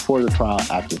before the trial,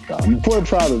 after the trial. Before the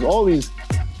trial, there's all these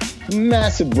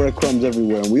massive breadcrumbs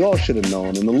everywhere, and we all should have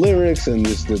known. And the lyrics, and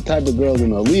just the type of girls,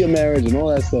 and the Aaliyah marriage, and all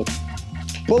that stuff.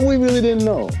 But we really didn't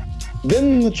know.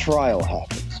 Then the trial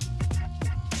happens.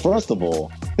 First of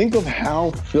all, think of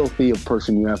how filthy a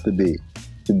person you have to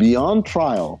be on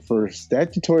trial for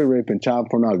statutory rape and child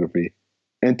pornography,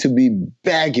 and to be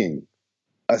bagging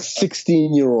a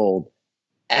 16-year-old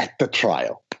at the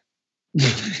trial.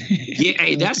 Yeah,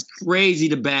 hey, that's crazy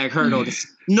to bag her though.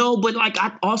 No, but like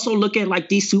I also look at like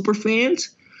these super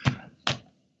fans.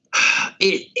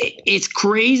 It's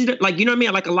crazy that, like, you know what I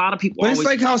mean? Like a lot of people. But it's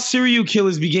like how serial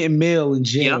killers be getting mail in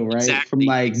jail, right? Exactly. From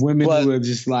like women who are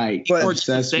just like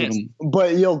obsessed with them.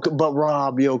 But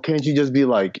Rob, can't you just be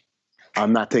like,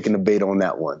 I'm not taking the bait on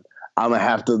that one. I'm gonna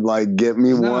have to like get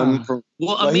me one from.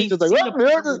 Well, like, I mean,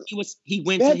 he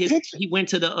went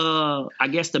to the I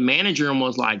guess the manager and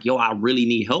was like, "Yo, I really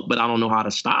need help, but I don't know how to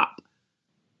stop."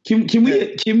 Can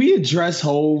we address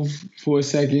Hove for a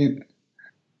second?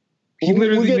 He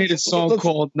literally made a song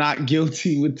called "Not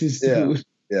Guilty" with this dude.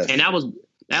 Yeah. And that was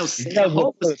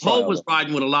Hove was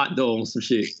riding with a lot though on some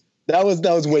shit. That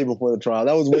was way before the trial.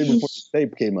 That was way before the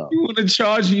tape came out. You want to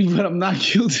charge me, but I'm not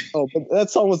guilty. Oh, but that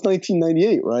song was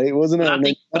 1998, right? Wasn't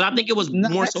it? But I think it was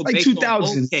more so like based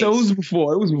 2000. So it was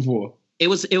before. It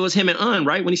was him and Un,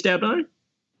 right? When he stabbed Un?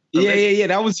 Yeah.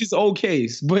 That was his old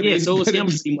case. But so it was him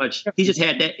pretty much. He just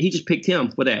had that. He just picked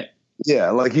him for that.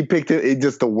 Yeah, like he picked it. It's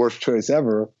just the worst choice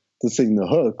ever to sing the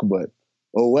hook, but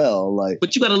oh well. Like,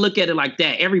 but you got to look at it like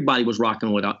that. Everybody was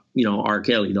rocking with R.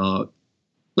 Kelly, dog.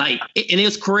 Like, and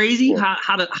it's crazy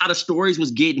how the stories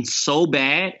was getting so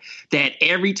bad that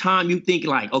every time you think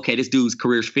like, okay, this dude's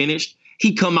career's finished,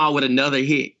 he come out with another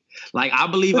hit. Like, I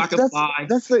Believe I Can Fly,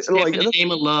 Step in the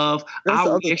Name of Love,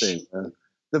 I Wish. Thing,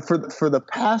 for the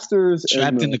pastors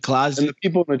trapped in the closet and the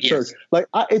people in the church, like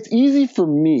it's easy for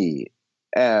me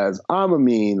as I don't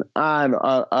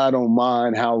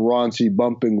mind how raunchy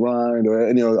Bump and Grind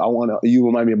or You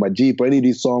Remind Me of My Jeep or any of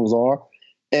these songs are.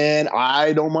 And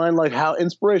I don't mind like how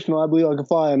inspirational I Believe I Can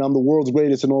Fly and I'm the World's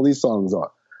Greatest and all these songs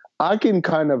are. I can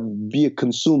kind of be a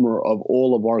consumer of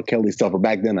all of R. Kelly stuff, or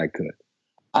back then I could.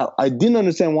 I didn't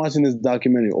understand watching this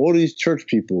documentary, all these church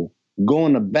people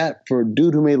going to bat for a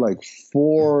dude who made like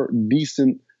 4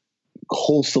 decent,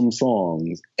 wholesome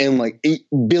songs and like 8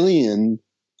 billion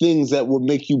things that would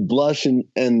make you blush and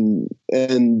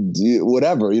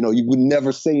whatever, you would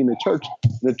never say in a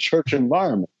church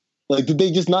environment. Like, did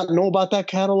they just not know about that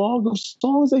catalog of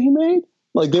songs that he made?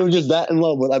 Like, they were just that in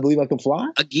love with I Believe I Can Fly?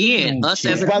 Again, us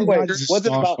as a by the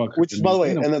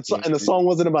way, and the song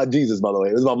wasn't about Jesus, by the way.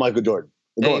 It was about Michael Jordan.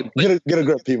 Get a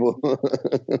grip, people.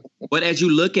 But as you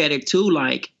look at it too,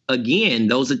 like, again,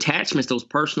 those attachments, those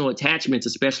personal attachments,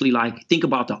 especially like think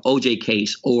about the OJ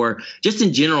case or just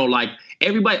in general, like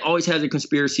everybody always has their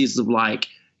conspiracies of like,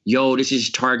 yo, this is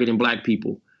targeting black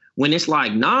people. When it's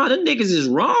like, nah, the niggas is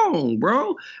wrong,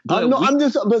 bro. But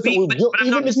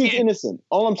even if he's innocent,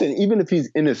 all I'm saying, even if he's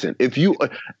innocent, if you,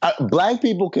 black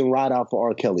people can ride out for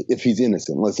R. Kelly if he's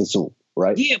innocent, let's assume,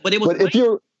 right? Yeah, but it was.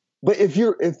 But if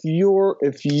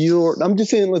you're, I'm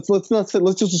just saying, let's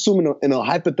just assume in a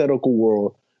hypothetical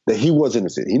world that he was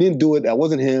innocent. He didn't do it. That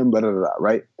wasn't him.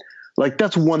 Right? Like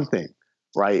that's one thing,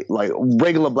 right? Like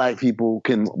regular black people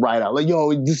can ride out like,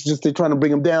 yo, this is just they're trying to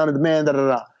bring him down and the man,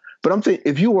 But I'm saying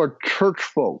if you are church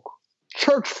folk,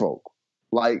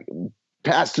 like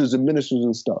pastors and ministers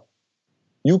and stuff,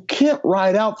 you can't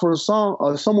ride out for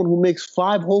someone who makes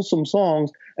 5 wholesome songs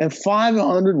and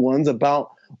 500 ones about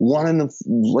wanting to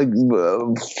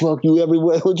fuck you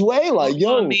everywhere which way. Like,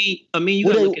 yo, I mean, you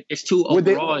gotta look at this too.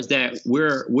 Overall, is that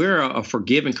we're a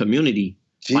forgiving community,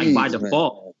 like by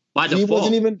default. By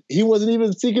default, he wasn't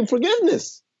even seeking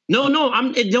forgiveness. No,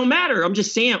 it don't matter. I'm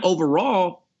just saying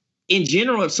overall, in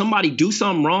general, if somebody do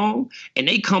something wrong and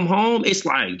they come home, it's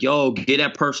like, yo, give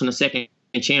that person a second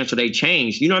chance or they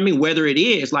change. You know what I mean? Whether it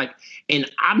is like, and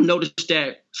I've noticed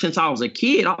that since I was a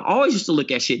kid, I always used to look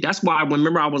at shit. That's why I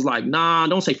remember I was like, nah,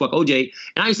 don't say fuck OJ.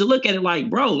 And I used to look at it like,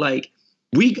 bro, like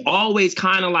we always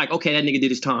kind of like, okay, that nigga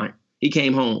did his time. He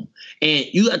came home. And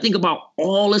you got to think about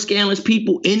all the scandalous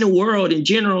people in the world in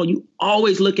general. You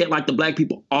always look at like the black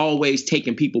people always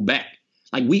taking people back.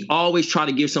 Like we always try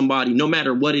to give somebody, no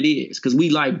matter what it is, because we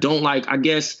like don't like, I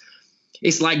guess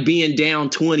it's like being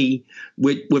down 20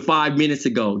 with 5 minutes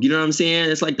ago. You know what I'm saying?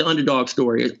 It's like the underdog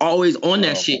story. It's always on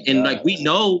that shit. And like we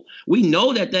know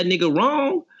that nigga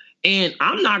wrong. And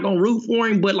I'm not going to root for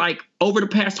him. But like over the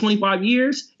past 25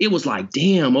 years, it was like,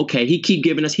 damn, okay, he keep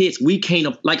giving us hits. We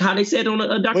can't, like how they said on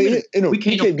a documentary, we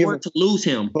can't afford to lose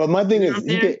him. But my thing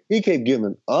is, he kept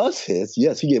giving us hits.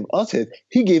 Yes, he gave us hits.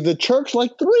 He gave the church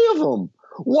like 3 of them.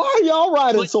 Why are y'all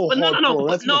riding so hard?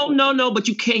 No. But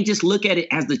you can't just look at it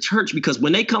as the church, because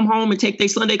when they come home and take their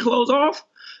Sunday clothes off,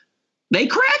 they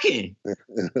cracking.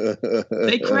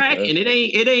 They cracking.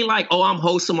 It ain't like, oh, I'm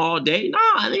wholesome all day. Nah,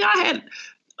 I had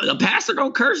a pastor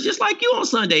don't curse just like you on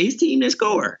Sunday. His team didn't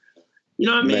score. You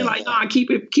know what I mean? Like, nah,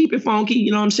 keep it funky.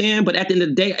 You know what I'm saying? But at the end of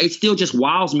the day, it still just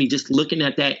wows me just looking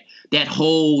at that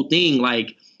whole thing.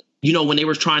 Like, you know, when they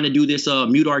were trying to do this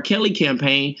Mute R. Kelly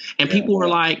campaign, and people were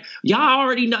like, y'all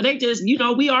already know, they just, you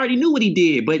know, we already knew what he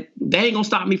did, but they ain't gonna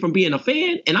stop me from being a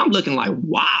fan. And I'm looking like,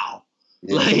 wow.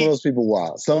 Yeah, like, some of those people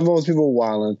wild. Some of those people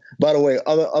wilding. By the way,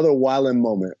 other wilding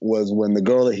moment was when the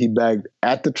girl that he bagged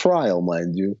at the trial,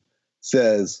 mind you,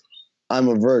 says, I'm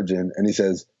a virgin. And he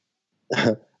says,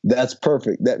 that's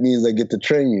perfect. That means I get to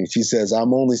train you. She says,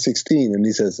 I'm only 16. And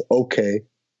he says, okay,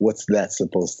 what's that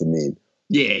supposed to mean?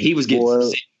 Yeah, he was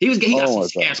getting he got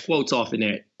some ass quotes off in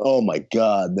that. Oh my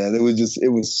God, man. It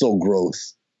was so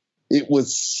gross. It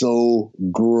was so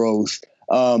gross.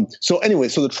 So anyway,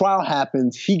 so the trial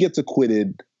happens. He gets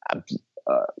acquitted.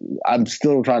 I'm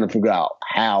still trying to figure out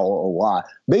how or why.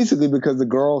 Basically because the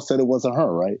girl said it wasn't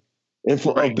her, right? If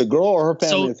the girl or her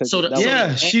family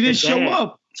said she didn't show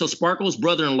up. So Sparkle's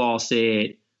brother-in-law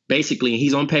said, basically,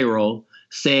 he's on payroll,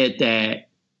 said that,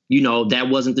 you know, that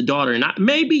wasn't the daughter. And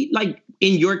maybe, like,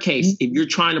 in your case, if you're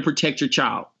trying to protect your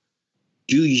child,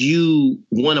 do you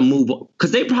want to move on?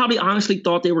 Because they probably honestly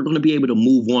thought they were going to be able to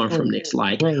move on from this.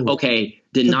 Like, okay,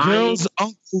 deny. The girl's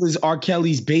uncle is R.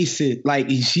 Kelly's bass. Like,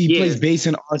 she plays bass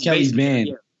in R. Kelly's band.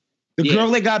 Yeah. The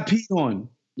girl that got peed on.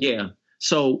 Yeah.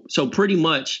 So pretty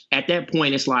much at that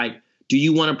point, it's like, do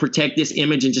you want to protect this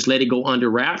image and just let it go under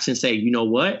wraps and say, you know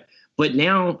what? But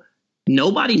now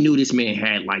nobody knew this man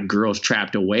had like girls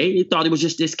trapped away. They thought it was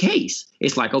just this case.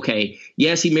 It's like, okay,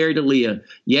 yes, he married Aaliyah.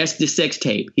 Yes, the sex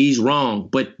tape. He's wrong.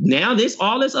 But now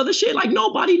all this other shit, like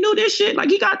nobody knew this shit. Like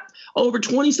he got over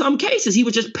 20 some cases. He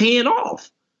was just paying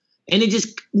off. And it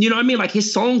just, you know what I mean? Like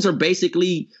his songs are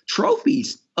basically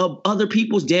trophies of other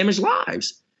people's damaged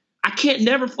lives. I can't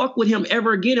never fuck with him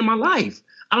ever again in my life.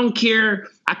 I don't care.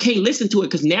 I can't listen to it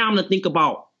because now I'm going to think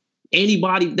about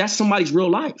anybody. That's somebody's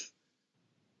real life.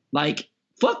 Like,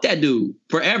 fuck that dude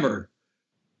forever.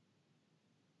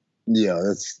 Yeah,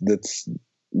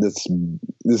 this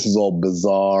is all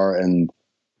bizarre and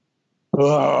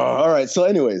all right. So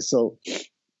anyway, so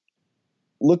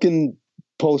looking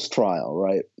post-trial,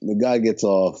 right? The guy gets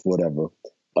off, whatever.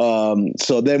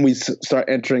 So then we start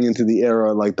entering into the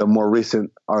era, like the more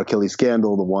recent R. Kelly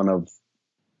scandal, the one of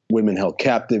women held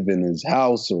captive in his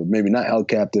house, or maybe not held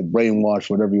captive, brainwashed,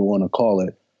 whatever you want to call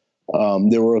it.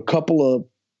 There were a couple of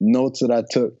notes that I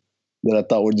took that I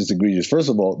thought were just egregious. First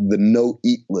of all, the no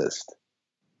eat list.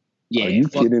 Yeah, are you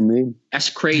kidding me? That's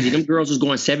crazy. Them girls was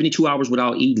going 72 hours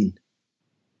without eating.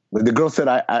 Like the girl said,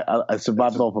 I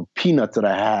survived off of peanuts that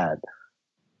I had.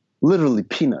 Literally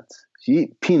peanuts. She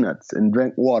ate peanuts and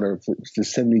drank water for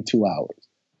 72 hours.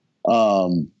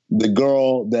 The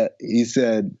girl that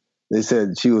they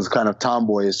said she was kind of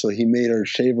tomboyish, so he made her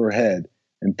shave her head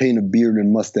and paint a beard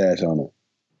and mustache on her.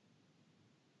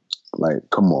 Like,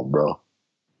 come on, bro.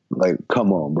 Like,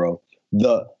 come on, bro.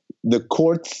 The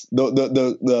courts,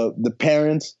 the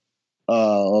parents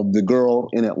of the girl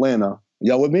in Atlanta.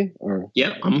 Y'all with me?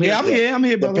 Yeah, I'm here. I'm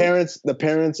here, brother. The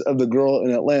parents of the girl in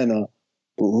Atlanta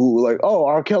who were like, oh,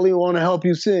 R. Kelly want to help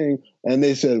you sing. And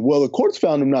they said, well, the courts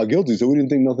found him not guilty, so we didn't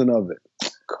think nothing of it.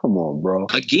 Come on, bro.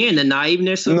 Again, the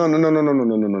naiveness. No.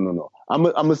 I'm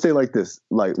gonna say like this.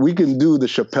 Like, we can do the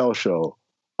Chappelle show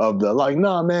of the, like,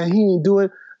 nah, man, he ain't do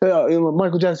it.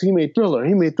 Michael Jackson, he made Thriller.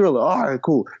 All right,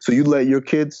 cool. So you let your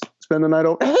kids spend the night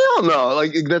over? Hell no.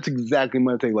 Like, that's exactly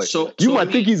my thing. Like, you might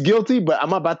think he's guilty, but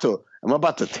I'm about to Am I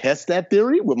about to test that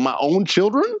theory with my own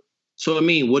children? So, I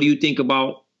mean, what do you think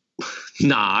about...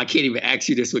 Nah, I can't even ask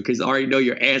you this one because I already know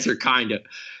your answer, kind of.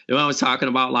 You know, I was talking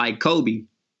about, like, Kobe.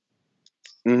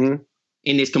 Mm-hmm.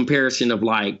 In this comparison of,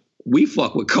 like, we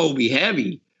fuck with Kobe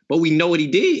heavy, but we know what he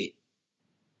did.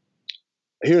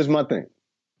 Here's my thing.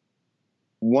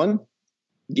 One,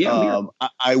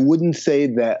 I wouldn't say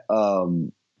that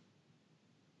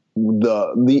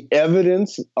the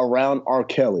evidence around R.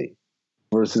 Kelly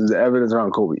versus the evidence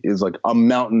around Kobe is like a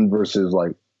mountain versus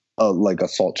like a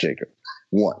salt shaker.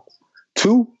 One.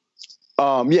 Two,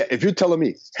 if you're telling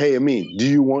me, hey, Amin, do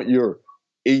you want your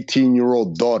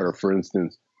 18-year-old daughter, for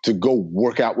instance, to go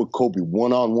work out with Kobe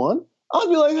one-on-one? I'll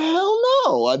be like, hell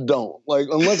no, I don't. Like,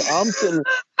 unless I'm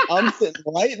sitting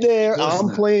right there,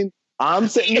 I'm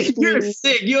sitting. You're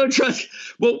sick. You don't trust.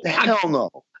 Well, hell no.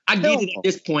 I get it at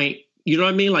this point. You know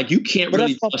what I mean? Like, you can't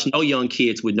really trust no young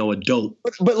kids with no adult.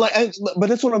 But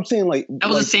that's what I'm saying. Like, that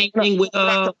was the same thing with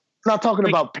I'm not talking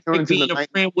about parents being a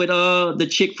friend with the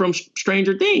chick from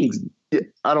Stranger Things. Yeah,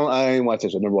 I ain't watch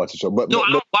that show. Never watched the show. But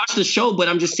I don't watch the show. But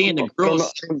I'm just saying the girl's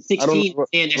 16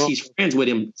 saying that she's friends with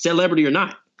him, celebrity or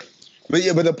not. But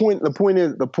yeah, but the point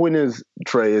is,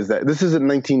 Trey, is that this isn't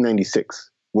 1996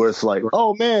 where it's like,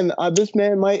 oh man, this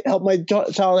man might help my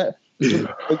child. We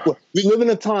live in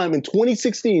a time in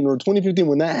 2016 or 2015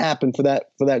 when that happened for that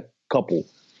couple.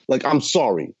 Like, I'm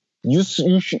sorry, you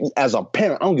should, as a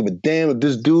parent, I don't give a damn if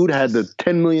this dude had the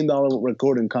 $10 million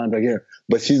recording contract here,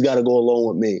 but she's got to go along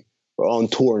with me or on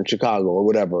tour in Chicago or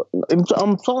whatever.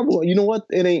 I'm sorry, you know what?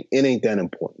 It ain't that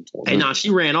important. Hey, nah, she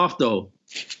ran off though.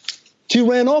 She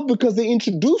ran off because they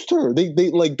introduced her.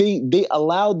 They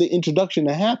allowed the introduction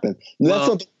to happen.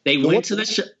 They went to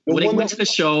the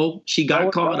show. She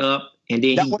got caught up, and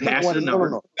then he passed the number.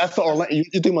 No. That's the Orlando. You're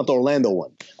thinking about the Orlando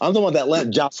one. I'm talking about that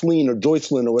Jocelyn or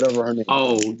Joycelyn or whatever her name.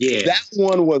 Oh yeah, that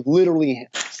one was literally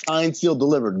signed, sealed,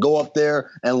 delivered. Go up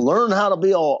there and learn how to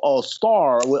be a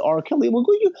star with R. Kelly. What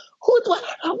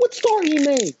star he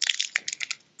made?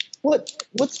 What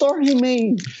star he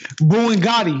made? Boo and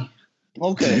Gotti.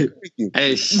 Okay, thank you.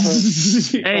 Hey,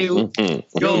 Jerv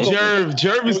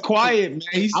is quiet, man.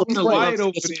 He's so quiet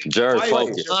over there. Jerv,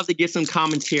 I'd love to get some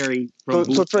commentary from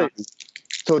Trey.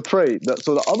 So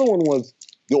the other one was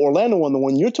the Orlando one. The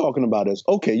one you're talking about is,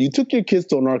 okay, you took your kids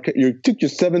to you took your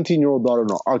 17-year-old daughter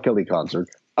to an R. Kelly concert.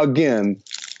 Again,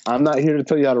 I'm not here to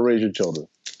tell you how to raise your children.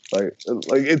 Like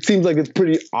it seems like it's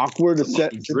pretty awkward to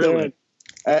sit there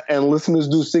and listen to this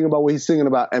dude sing about what he's singing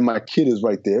about, and my kid is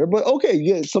right there. But okay,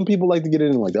 yeah, some people like to get it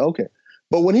in like that. Okay.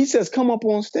 But when he says, come up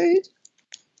on stage,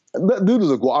 that dude is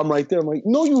like, well, I'm right there. I'm like,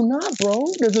 no, you're not, bro.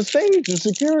 There's a stage, there's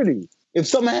security. If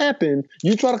something happened,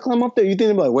 you try to climb up there, you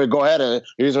think, like, wait, go ahead.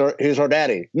 Here's her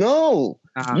daddy. No.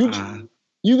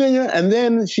 You get your, and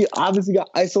then she obviously got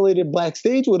isolated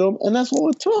backstage with him, and that's all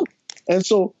it took. And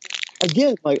so,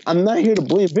 again, like, I'm not here to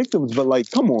blame victims, but like,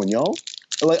 come on, y'all.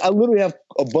 Like, I literally have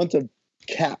a bunch of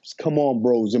caps, come on,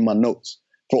 bros, in my notes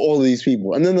for all of these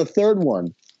people. And then the third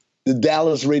one, the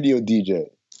Dallas radio DJ.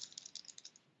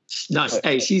 No,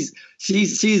 hey, she's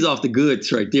off the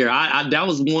goods right there. I that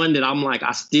was one that I'm like,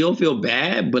 I still feel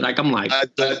bad, but like I'm like, I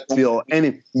don't feel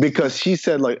any, because she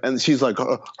said like, and she's like,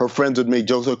 her friends would make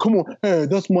jokes like, come on, hey,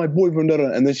 that's my boyfriend.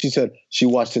 And then she said she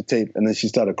watched the tape and then she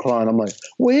started crying. I'm like,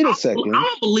 wait a second. I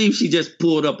don't believe she just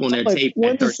pulled up on that like tape.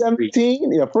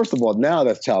 2017. Yeah, first of all, now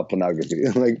that's child pornography.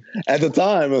 Like at the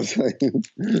time,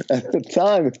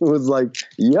 it was like,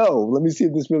 yo, let me see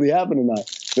if this really happened or not.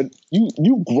 But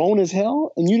you grown as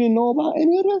hell and you didn't know about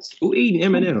any of this? Who eating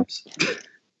M&M's?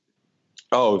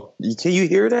 Oh, can you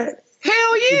hear that?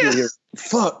 Hell yeah!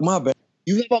 Fuck, my bad.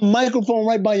 You have a microphone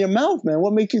right by your mouth, man.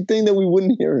 What makes you think that we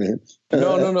wouldn't hear it?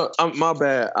 No. My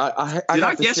bad. Did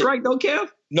I guess right though, Kev?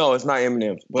 No, it's not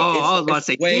M&M's. But I was about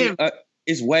to say,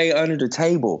 it's way under the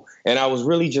table, and I was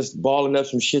really just balling up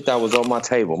some shit that was on my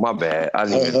table. My bad. I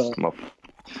was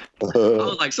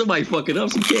like, somebody fucking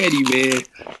up some candy, man.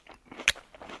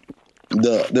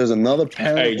 There's another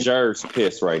parent. Hey, Jerv's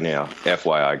pissed right now.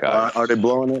 FYI, guys. Are they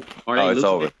blowing it? It's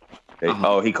over.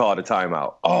 Oh, he called a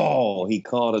timeout.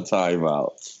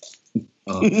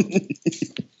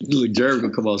 Dude, Jerv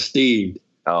gonna come on steam.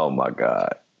 Oh my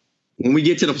god. When we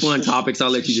get to the fun topics, I'll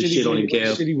let you just shit on him,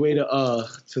 Kev. Shitty way to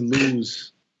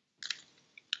lose.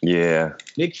 Yeah.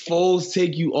 Nick Foles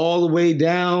take you all the way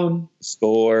down.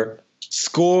 Score.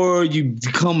 You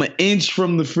come an inch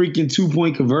from the freaking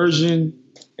 2-point conversion.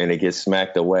 And it gets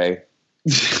smacked away.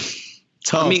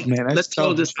 Tough, man. Let's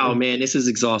close this out, man. This is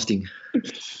exhausting.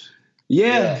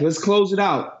 Yeah, let's close it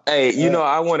out. Hey,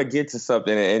 I want to get to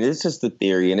something, and it's just a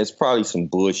theory, and it's probably some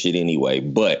bullshit anyway.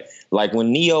 But like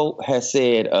when Neo has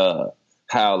said,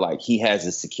 how like he has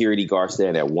a security guard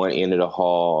standing at one end of the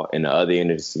hall and the other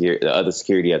end of the other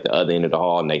security at the other end of the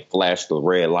hall, and they flash the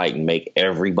red light and make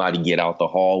everybody get out the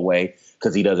hallway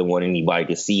because he doesn't want anybody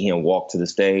to see him walk to the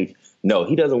stage. No,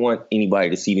 he doesn't want anybody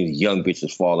to see these young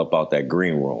bitches fall up out that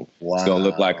green room. Wow. It's gonna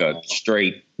look like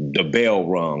the bell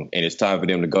rung, and it's time for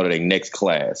them to go to their next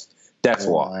class. That's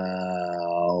why.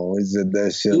 Wow, is it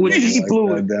that shit? He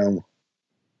blew it.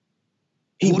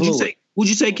 Who'd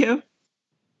you say, Kev?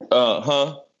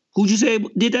 Who'd you say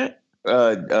did that?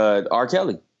 R.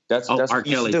 Kelly. That's R. what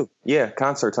he used to do. Yeah,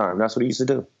 concert time. That's what he used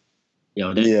to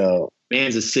do.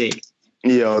 Man's a sick.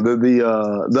 Yo, what do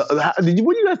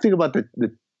you guys think about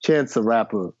the Chance the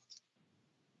Rapper?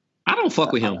 I don't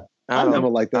fuck with him. I never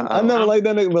liked that. I never liked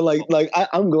that nigga, but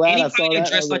I'm glad I saw that.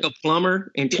 Dressed like a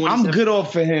plumber in 20. I'm good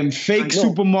off of him. Fake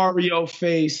Super Mario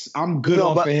face. I'm good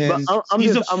off of him.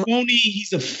 He's a phony.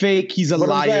 He's a fake. He's a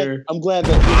liar. I'm glad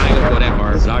that. I ain't gonna go that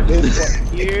far.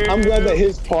 I'm glad that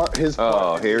his part.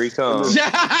 Oh, here he comes.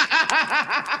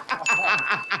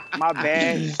 My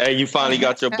bad. Hey, you finally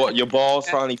got your balls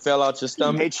finally fell out your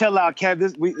stomach. Hey, chill out, Kev.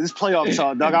 This playoff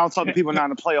talk, dog. I don't talk to people not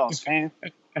in the playoffs, fam.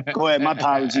 Go ahead. My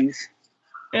apologies.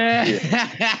 Great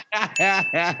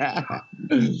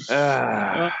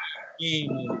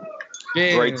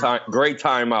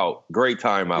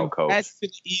timeout, coach. That's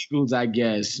the Eagles, I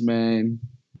guess, man.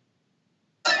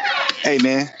 Hey,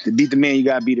 man, to beat the man, you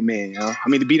gotta beat the man, yo. I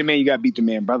mean, to beat the man, you gotta beat the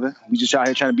man, brother. We just out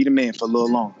here trying to beat the man for a little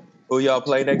longer. Who y'all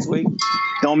play next week?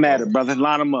 Don't matter, brother.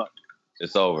 Line them up.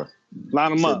 It's over.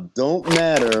 Line them up. Don't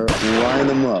matter. Line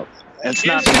them up. It's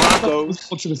not the Broncos.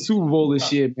 Go to the Super Bowl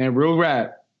this year, man. Real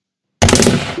rap.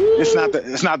 It's not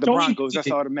the Broncos. That's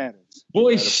all that matters.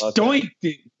 Boy, stoinked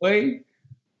it, boy.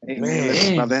 Hey,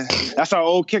 man, brother. That's our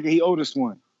old kicker. He owed us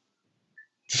one.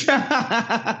 You know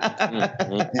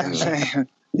what I'm saying?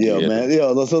 Yo, man.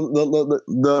 Yo,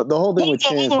 the whole thing with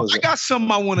Chance was... I got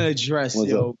something I want to address,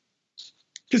 yo.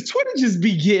 Because Twitter just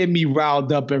be getting me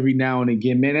riled up every now and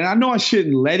again, man. And I know I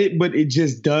shouldn't let it, but it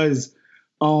just does.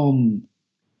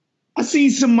 I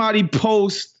seen somebody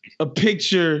post a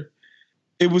picture.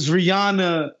 It was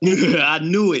Rihanna. I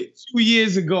knew it. 2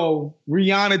 years ago,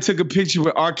 Rihanna took a picture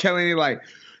with R. Kelly and they're like,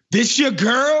 this your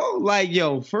girl? Like,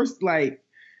 yo, first, like,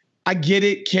 I get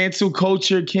it. Cancel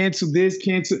culture, cancel this,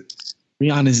 cancel.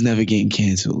 Rihanna's never getting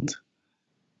canceled.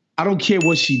 I don't care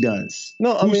what she does.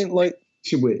 No, I mean, like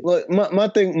my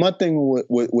thing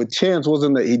with Chance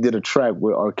wasn't that he did a track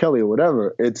with R. Kelly or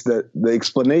whatever. It's that the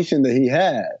explanation that he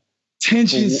had.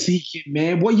 Tension seeking,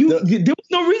 man. There was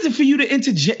no reason for you to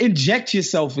inject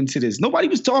yourself into this. Nobody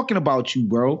was talking about you,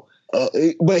 bro.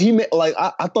 But he made, like,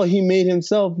 I thought he made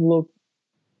himself look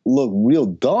real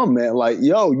dumb, man. Like,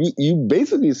 yo, you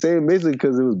basically saying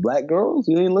because it was black girls,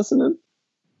 you ain't listening.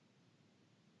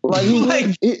 Like he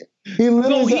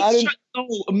literally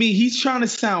he's trying to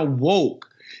sound woke.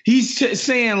 He's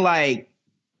saying, like,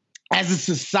 as a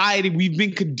society, we've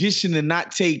been conditioned to not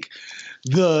take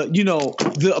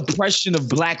the oppression of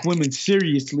black women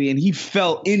seriously, and he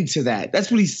fell into that. That's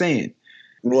what he's saying.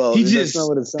 Well, that's not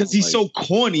what it sounds because he's so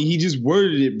corny, he just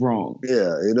worded it wrong.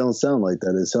 Yeah, it don't sound like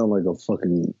that. It sounds like a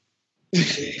fucking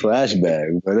trash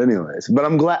bag. But anyways, but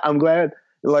I'm glad.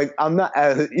 Like, I'm not,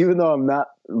 even though I'm not.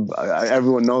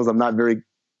 Everyone knows I'm not very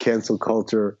cancel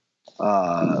culture.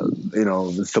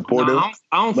 Supportive. No,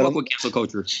 I don't fuck with cancel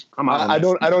culture. I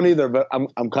don't either. But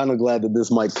I'm kind of glad that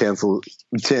this might cancel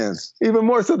Chance even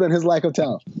more so than his lack of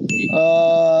talent.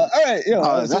 All right,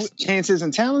 that's Chances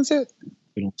and talents.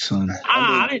 Son,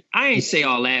 I ain't say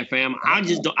all that, fam.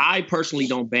 I personally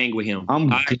don't bang with him. I'm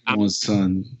good on,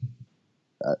 son.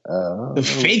 The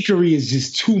fakery is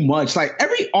just too much. Like,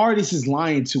 every artist is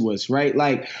lying to us, right?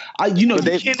 Like, they've been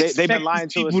lying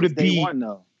to us since day one,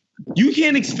 though. You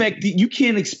can't expect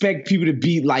people to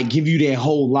be like give you their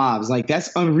whole lives. Like, that's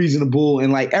unreasonable.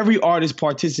 And like, every artist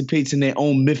participates in their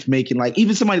own myth making. Like,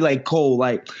 even somebody like Cole,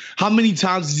 like, how many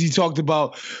times has he talked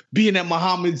about being at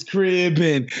Muhammad's crib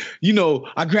and,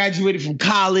 I graduated from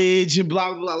college and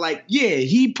blah, blah, blah. Like, yeah,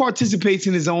 he participates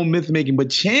in his own myth making,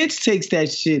 but Chance takes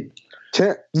that shit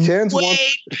Chance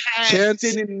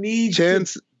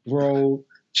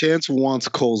wants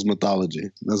Cole's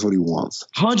mythology. That's what he wants.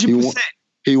 100%.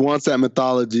 He wants that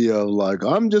mythology of, like,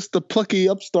 I'm just the plucky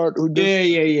upstart who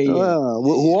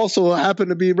who also happened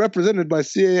to be represented by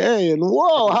CAA. And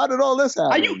whoa, how did all this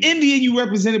happen? Are you Indian? You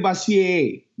represented by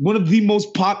CAA, one of the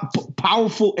most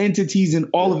powerful entities in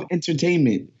all of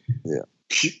entertainment. Yeah,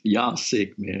 y'all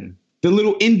sick, man. The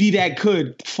little indie that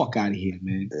could. Fuck out of here,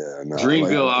 man. Yeah, no,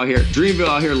 Dreamville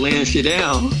out here laying shit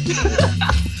down.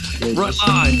 Front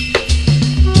line.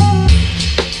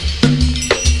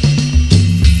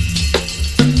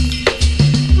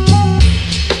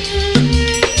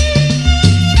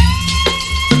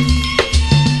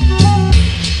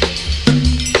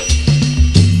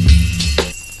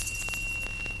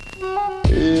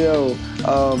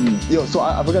 Yo, so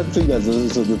I forgot to tell you guys.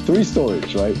 So the 3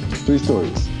 stories, right? 3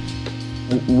 stories.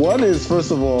 One is, first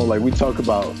of all, like we talk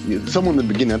about, someone in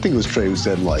the beginning, I think it was Trey, who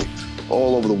said like,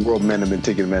 all over the world, men have been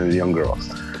taking advantage of young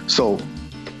girls. So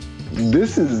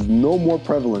this is no more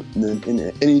prevalent than in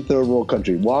any third world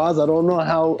country. Waz, I don't know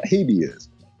how Haiti is,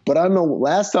 but I know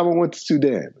last time I went to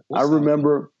Sudan, I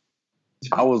remember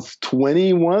I was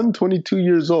 21, 22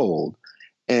 years old,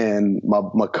 and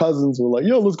my cousins were like,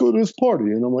 yo, let's go to this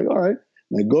party. And I'm like, all right.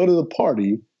 And I go to the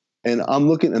party, and I'm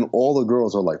looking, and all the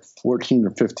girls are like 14 or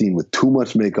 15 with too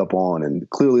much makeup on and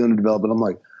clearly underdeveloped. And I'm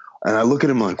like, and I look at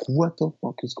him like, what the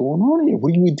fuck is going on here?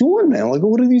 What are we doing, man? Like,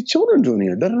 what are these children doing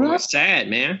here? That's sad,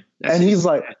 man. And he's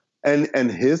like,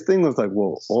 and his thing was like,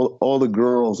 well, all the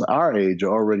girls our age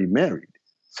are already married.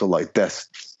 So like,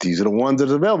 these are the ones that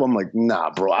are available. I'm like, nah,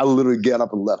 bro. I literally get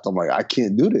up and left. I'm like, I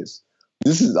can't do this.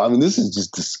 This is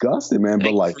just disgusting, man.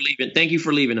 Thank you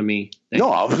for leaving to me. It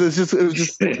was just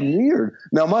weird.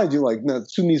 Now, mind you, like,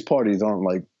 Sudanese parties aren't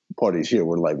like parties here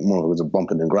where like motherfuckers are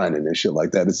bumping and grinding and shit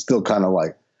like that. It's still kind of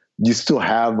like, you still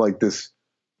have like this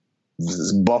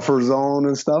buffer zone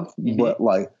and stuff, but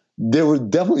like there were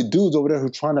definitely dudes over there who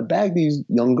were trying to bag these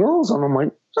young girls, and I'm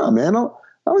like, nah, man, I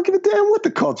don't give a damn what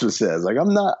the culture says. Like,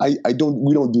 we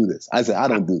don't do this. I said, I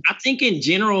don't do this. I think in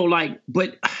general, like,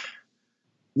 but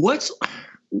what's,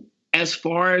 as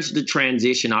far as the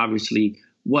transition, obviously,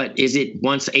 what is it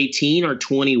once 18 or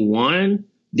 21?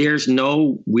 There's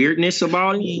no weirdness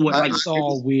about it. It's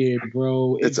all weird,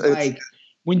 bro. It's like,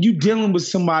 when you're dealing with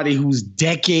somebody who's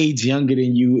decades younger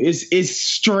than you, it's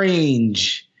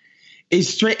strange. It's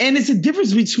strange. And it's a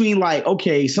difference between like,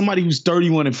 okay, somebody who's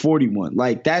 31 and 41.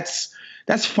 Like that's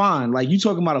fine. Like you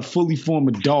talking about a fully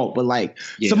formed adult, but like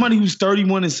somebody who's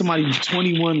 31 and somebody who's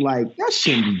 21, like that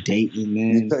shouldn't be dating,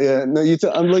 man.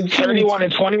 I'm like 31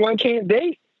 and 21 can't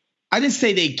date. I didn't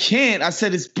say they can't. I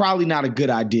said it's probably not a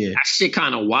good idea. That shit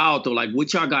kind of wild though. Like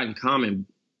what y'all got in common?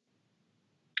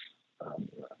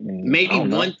 Maybe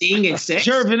one thing in sex.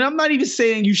 Jervin, I'm not even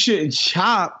saying you shouldn't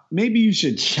chop. Maybe you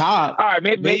should chop. All right,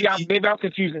 maybe I'm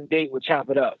confusing date with chop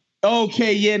it up.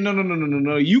 Okay, yeah,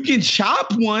 no. You can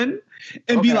chop one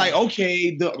and be like,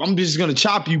 okay, I'm just gonna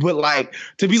chop you, but like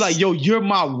to be like, yo, you're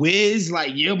my whiz,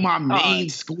 like you're my main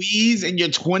squeeze, and you're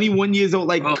 21 years old.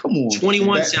 Like, come on.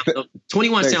 21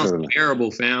 sounds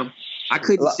terrible, fam. I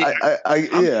couldn't say.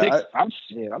 I'm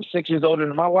 6 years older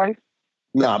than my wife.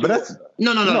 Nah, but that's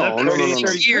no.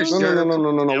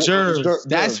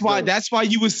 That's why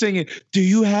you were singing. Do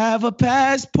you have a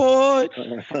passport?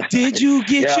 Did you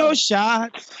get your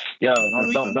shots? Yo,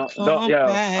 don't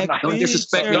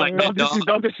disrespect me like that.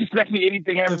 Don't disrespect me.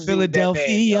 Anything ever to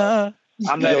Philadelphia.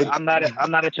 I'm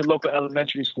not at your local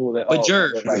elementary school at all. But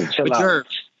Jerv,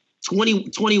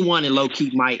 21 and low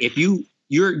key might if you've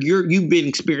been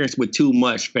experienced with too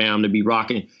much, fam, to be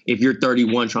rocking. If you're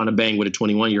 31 trying to bang with a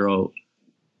 21-year-old.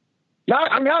 No,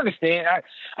 I mean I understand.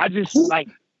 I just like,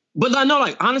 but I know,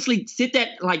 like honestly, sit that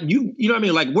like you know what I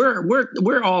mean. Like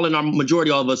we're all in our majority.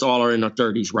 All of us all are in our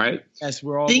 30s, right? Yes,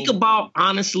 we're all. Think about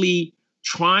honestly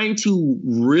trying to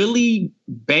really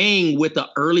bang with the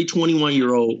early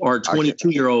 21-year-old or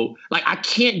 22-year-old. Like I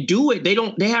can't do it. They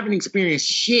haven't experienced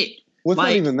shit. Well, it's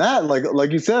not even that.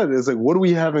 Like you said, it's like, what do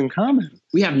we have in common?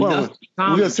 We have nothing in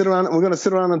common. We're gonna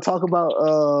sit around and talk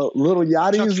about Little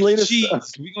Yachty's latest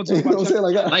stuff. We're gonna talk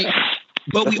about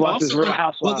but we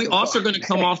also going to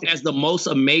come off as the most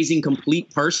amazing,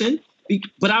 complete person.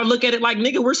 But I look at it like,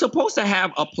 nigga, we're supposed to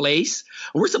have a place.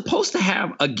 We're supposed to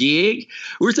have a gig.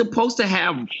 We're supposed to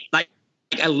have like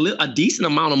a decent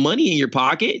amount of money in your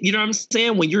pocket. You know what I'm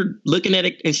saying? When you're looking at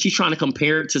it and she's trying to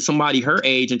compare it to somebody her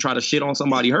age and try to shit on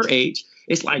somebody her age,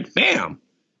 it's like, fam,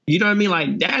 you know what I mean?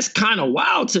 Like, that's kind of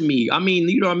wild to me. I mean,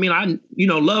 you know what I mean? I,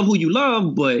 love who you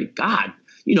love, but God,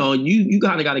 you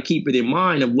kind of got to keep it in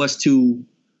mind of what's too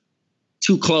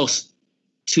close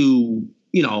to,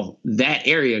 that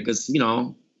area. Cause,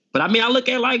 but I mean, I look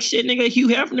at like shit, nigga, Hugh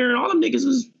Hefner and all them niggas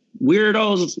is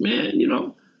weirdos, man,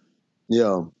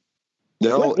 Yeah.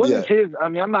 When is his, I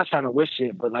mean, I'm not trying to wish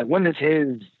shit, but like, when does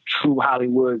his true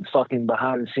Hollywood fucking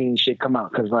behind the scenes shit come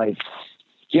out? Cause like,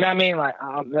 you know what I mean? Like,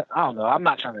 I don't know. I'm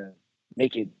not trying to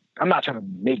make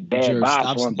bad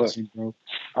vibes for him, but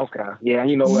okay. Yeah,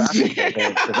 you know what? I think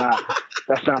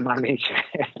that's not my nature.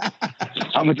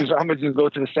 I'm gonna just go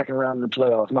to the second round of the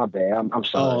playoffs. My bad. I'm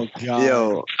sorry. Oh God.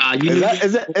 Yo,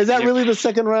 is that really the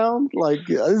second round? Like,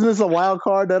 isn't this a wild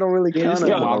card? That don't really count. It's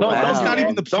not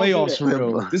even the playoffs for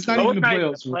real. It's not even the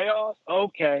playoffs. Playoffs?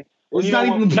 Okay. Well, it's not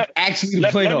even actually the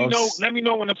playoffs. Let me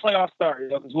know when the playoffs start.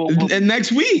 And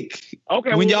next week.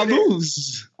 Okay. When y'all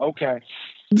lose. Okay.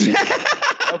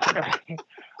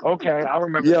 Okay, I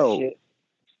remember that shit.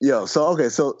 Yo,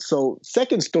 so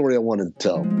second story I wanted to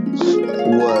tell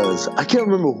was, I can't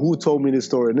remember who told me this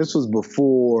story, and this was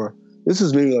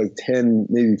maybe like 10,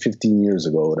 maybe 15 years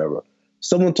ago, or whatever.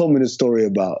 Someone told me this story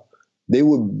about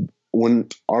when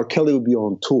R. Kelly would be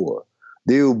on tour,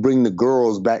 they would bring the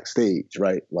girls backstage,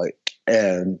 right? Like,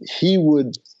 and he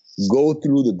would go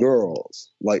through the girls,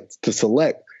 like, to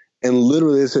select, and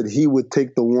literally they said he would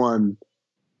take the one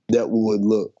that would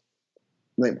look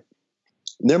like,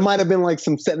 there might have been like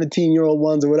some 17-year-old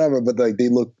ones or whatever, but like they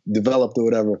look developed or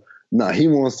whatever. Nah, he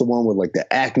wants the one with like the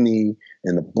acne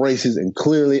and the braces and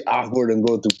clearly awkward and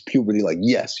going through puberty. Like,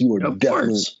 yes, you were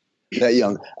definitely that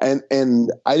young.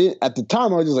 And I didn't, at the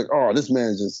time I was just like, oh, this man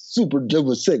is just super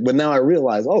duper sick. But now I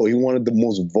realize, oh, he wanted the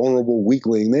most vulnerable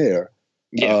weakling there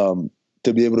to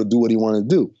be able to do what he wanted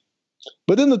to do.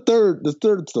 But then the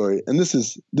third story, and this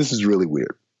is really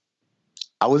weird.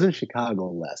 I was in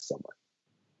Chicago last summer.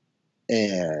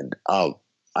 And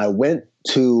I went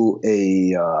to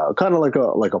a kind of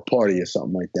like a party or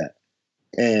something like that.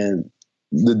 And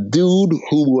the dude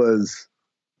who was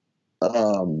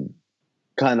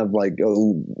kind of like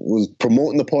who was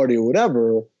promoting the party or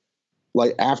whatever,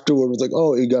 like afterward was like,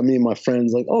 oh, he got me and my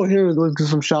friends like, oh, here, let's get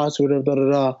some shots or whatever, da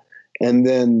da da. And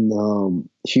then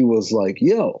he was like,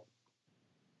 yo,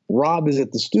 Rob is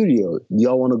at the studio. Do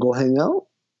y'all want to go hang out?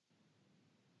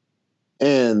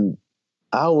 And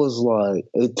I was like,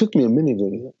 it took me a minute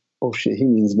to, oh shit, he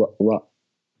means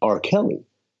R. Kelly.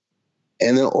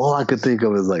 And then all I could think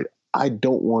of is like, I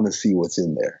don't want to see what's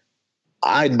in there.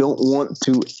 I don't want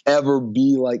to ever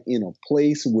be like in a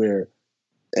place where,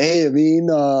 hey, I mean,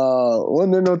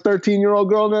 wasn't there no 13-year-old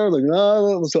girl there? Like,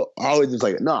 no. So I was just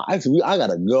like, nah, I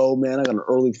gotta go, man. I got an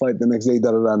early flight the next day,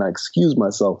 da da da. And I excused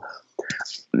myself.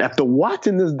 And after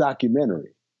watching this documentary,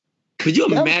 could you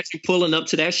imagine pulling up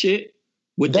to that shit?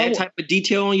 With that type of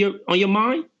detail on your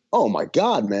mind? Oh my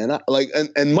God, man!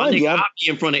 And my nigga, I'll be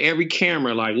in front of every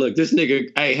camera, like, look, this nigga,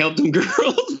 hey, help them girls,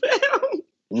 man.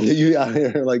 You out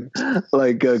here like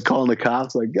calling the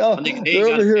cops, like, yo, they're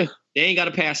over here. They ain't got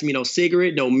to pass me no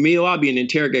cigarette, no meal. I'll be in the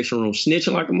interrogation room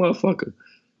snitching like a motherfucker.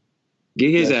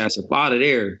 Get his ass up out of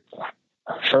there.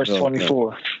 First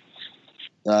 24.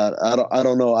 I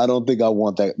don't know. I don't think I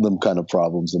want them kind of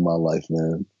problems in my life,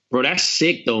 man. Bro, that's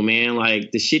sick though, man.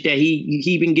 Like the shit that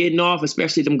he been getting off,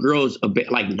 especially them girls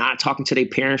like not talking to their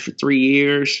parents for 3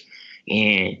 years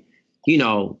and,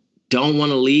 don't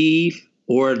want to leave,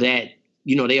 or that,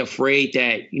 they afraid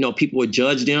that, people would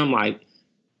judge them. Like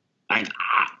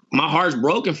my heart's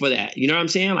broken for that. You know what I'm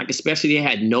saying? Like, especially they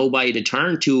had nobody to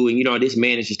turn to. And, this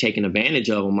man is just taking advantage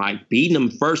of them, like beating them.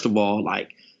 First of all, like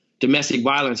domestic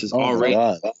violence is already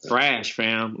trash,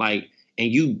 fam. Like,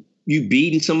 and you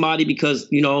beating somebody because,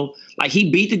 like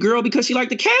he beat the girl because she liked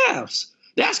the Cavs.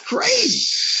 That's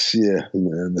crazy. Yeah,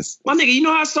 man. My nigga, you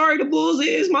know how sorry the Bulls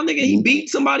is? My nigga, he beat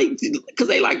somebody because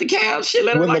they like the Cavs. Shit,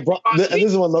 let and this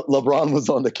is when LeBron was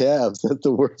on the Cavs. That's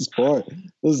the worst part.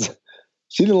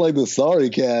 She didn't like the sorry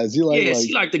Cavs.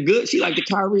 She liked the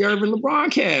Kyrie Irving LeBron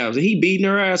Cavs. And he beating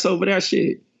her ass over that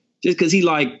shit just because he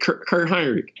like Kurt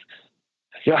Heinrich.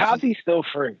 Yo, how's he still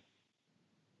free?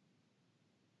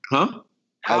 Huh?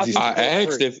 I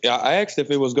asked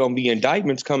if it was going to be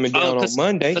indictments coming down on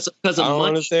Monday. Because of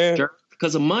money.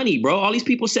 Because of money, bro. All these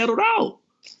people settled out.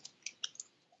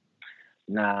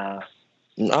 Nah.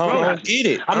 I don't get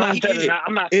it. I'm not settling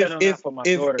out for my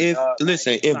daughter.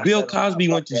 Listen, if Bill Cosby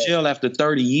went to jail after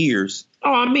 30 years.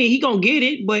 Oh, I mean, he going to get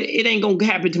it, but it ain't going to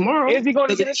happen tomorrow. Is he going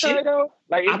to get it, though?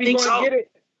 Like, is he going to get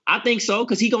it? I think so,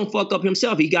 because he going to fuck up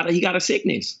himself. He got a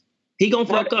sickness. He going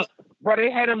to fuck up. Bro,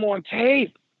 they had him on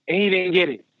tape. And he didn't get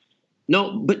it.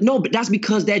 No, but that's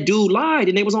because that dude lied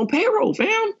and they was on payroll,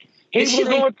 fam. He was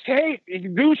on tape. The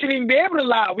dude shouldn't even be able to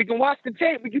lie. We can watch the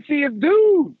tape. We can see his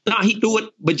dude. Nah, he threw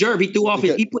it. But Jerv, he threw off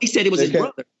his. He said it was his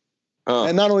brother.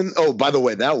 And not only. Oh, by the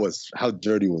way, that was how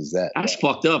dirty was that? That's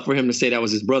fucked up for him to say that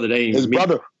was his brother. His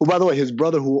brother. Who, by the way, his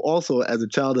brother who also as a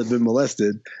child had been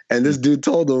molested, and this dude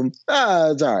told him,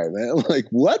 it's all right, man. Like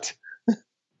what?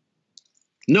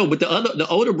 No, but the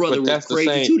older brother was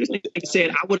crazy too. This nigga said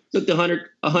I would have took the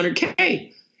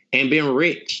 100K and been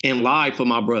rich and lied for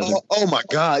my brother. Oh my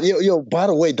God, yo! By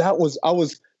the way, that was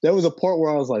a part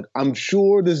where I was like, I'm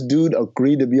sure this dude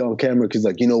agreed to be on camera because,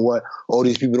 like, you know what? Oh,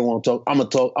 these people don't want to talk. I'm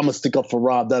gonna stick up for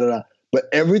Rob. Da da da. But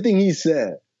everything he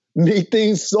said made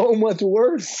things so much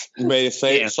worse. Made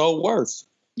it so worse.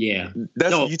 Yeah, you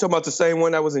talking about the same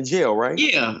one that was in jail, right?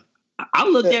 Yeah, I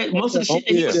looked at most of the shit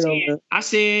that he was saying. I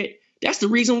said, that's the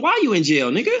reason why you in jail,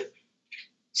 nigga.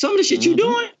 Some of the shit you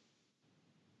doing.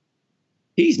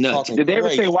 He's nuts. Did they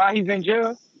ever say why he's in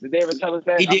jail? Did they ever tell us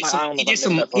that? He did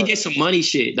some money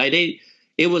shit. Like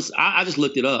It was. I just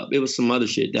looked it up. It was some other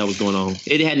shit that was going on.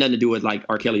 It had nothing to do with like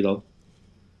R. Kelly though.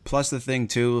 Plus the thing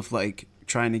too of like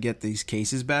trying to get these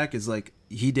cases back is like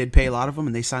he did pay a lot of them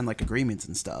and they signed like agreements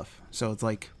and stuff. So it's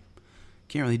like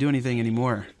can't really do anything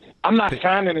anymore. I'm not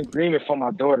signing an agreement for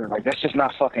my daughter. Like that's just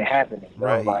not fucking happening,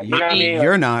 bro. Right. Like, you know what I mean?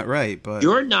 You're not right, but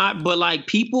you're not. But like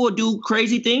people do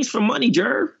crazy things for money,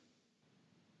 Jerv.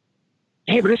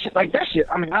 Hey, but it's like that shit.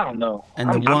 I mean, I don't know. And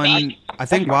I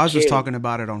think Waz was talking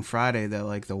about it on Friday that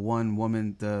like the one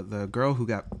woman, the girl who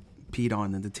got peed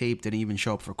on in the tape didn't even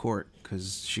show up for court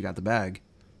because she got the bag.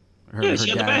 Her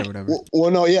dad or whatever.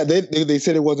 Well, no, yeah, they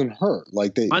said it wasn't her.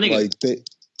 Like they, to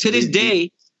this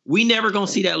day, we never gonna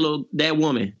see that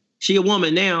woman. She a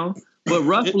woman now, but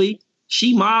roughly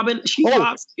she mobbing. She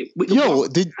mobs.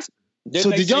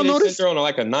 Did y'all notice? Sent her on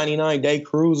like a 99-day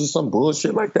cruise or some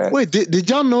bullshit like that. Wait, did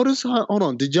y'all notice? Hold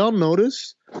on. Did y'all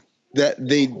notice that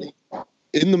they,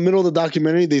 in the middle of the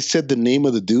documentary, they said the name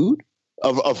of the dude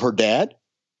of her dad?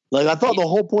 Like I thought the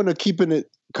whole point of keeping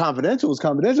it confidential was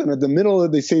confidential, and at the middle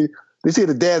of they say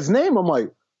the dad's name. I'm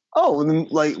like, oh, and then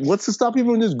like, what's to stop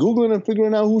people from just googling and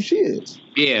figuring out who she is?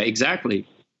 Yeah, exactly.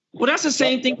 Well, that's the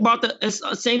same thing about the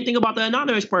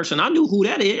anonymous person. I knew who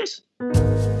that is.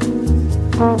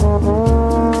 Oh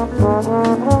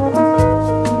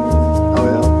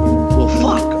yeah. Well,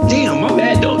 fuck. Damn, my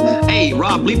bad though. Hey,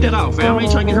 Rob, bleep that out, fam. I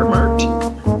ain't trying to get her murked.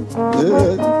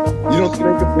 Yeah. You don't think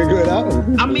they can figure it out?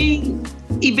 I mean,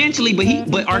 eventually,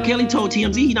 but R. Kelly told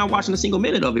TMZ he's not watching a single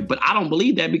minute of it. But I don't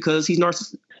believe that because he's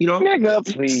narcissistic. You know, nigga,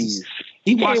 please.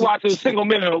 He ain't watching a single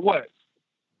minute of what?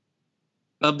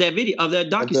 Of that video, of that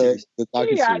docuseries.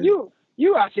 Yeah,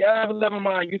 you out your level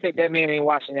mind. You think that man ain't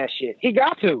watching that shit? He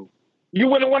got to. You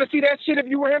wouldn't want to see that shit if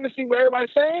you were him to see what everybody's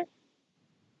saying?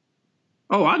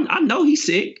 Oh, I know he's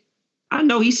sick. I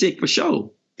know he's sick for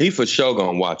sure. He for sure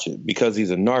gonna watch it because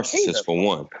he's a narcissist for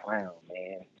one. Clown,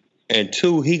 man. And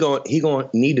two, he gonna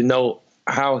need to know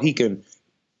how he can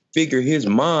figure his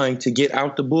mind to get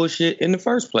out the bullshit in the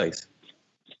first place.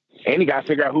 And he got to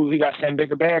figure out who he got to send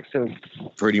bigger bags to.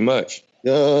 Pretty much.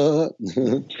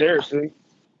 Seriously.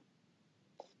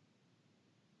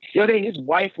 Yo, his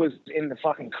wife was in the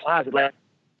fucking closet. Like,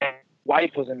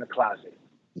 wife was in the closet.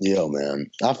 Yo,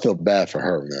 man. I feel bad for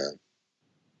her, man.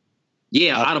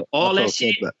 Yeah, out of all that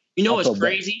shit, you know what's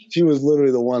crazy? She was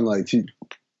literally the one,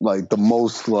 the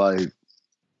most,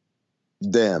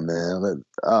 damn, man.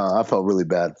 I felt really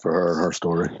bad for her and her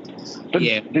story. But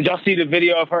yeah. Did y'all see the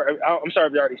video of her? I'm sorry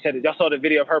if you already said it. Y'all saw the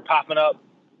video of her popping up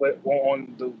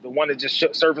on the one that just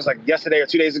surfaced like yesterday or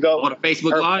 2 days ago? On the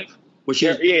Facebook Live? The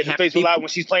Facebook Live when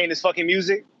she's playing this fucking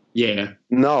music? Yeah.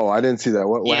 No, I didn't see that.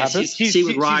 What happened?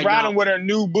 She's riding with her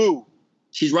new boo.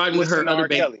 She's riding with her other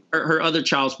baby, her other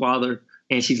child's father,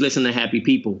 and she's listening to Happy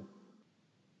People.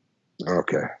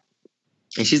 Okay.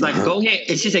 And she's like, go ahead.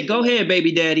 And she said, go ahead,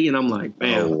 baby daddy. And I'm like,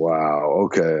 man. Oh, wow.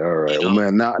 Okay. All right. Well,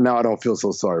 man, now I don't feel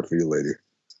so sorry for you, lady.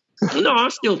 No, I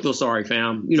still feel sorry,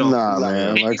 fam. You know. Nah,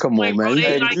 man. Like, come on, man.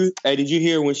 Did you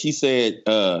hear when she said,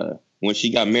 when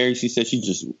she got married, she said she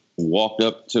just walked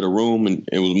up to the room and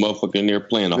it was a motherfucker in there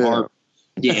playing the harp?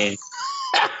 Yeah.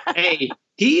 Hey,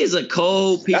 he is a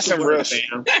cold piece of work,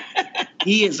 fam.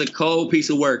 He is a cold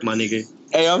piece of work, my nigga.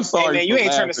 Hey, I'm sorry. Hey, man, you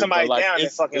ain't turning somebody down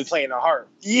and fucking playing the harp.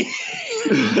 Yeah.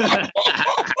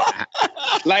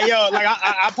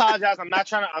 I apologize. I'm not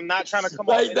trying to come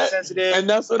off insensitive. And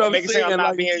that's what I'm saying. I'm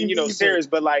not being, serious,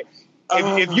 but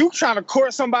if you trying to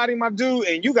court somebody, my dude,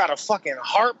 and you got a fucking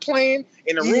harp playing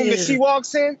in the room that she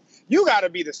walks in, you got to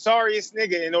be the sorriest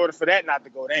nigga in order for that not to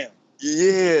go down.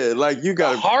 Yeah, you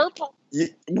got a harp.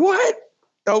 What?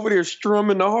 Over there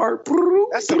strumming the harp.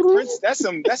 That's some Prince. That's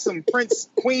some Prince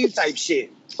Queen type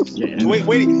shit. Yeah. You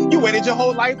waited your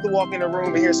whole life to walk in the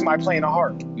room and hear somebody playing a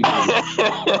harp. Y'all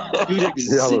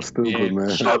are stupid,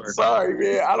 man. I'm sorry,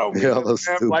 man. I don't mean to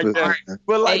stupid, like that. Man.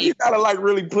 But you gotta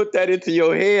really put that into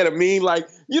your head. I mean,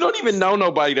 you don't even know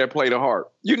nobody that played a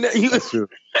harp. That's true.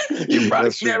 You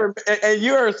probably never, and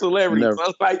you're a celebrity. Never.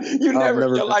 So you never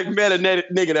met a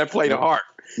nigga that played a harp.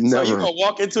 Never. So you gonna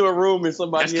walk into a room and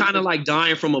somebody. That's kind of like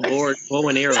dying from a bow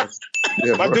and arrow.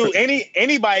 Yeah, my dude,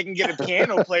 anybody can get a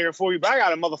piano player for you, but I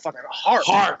got a motherfucking harp.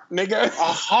 Harp, nigga. A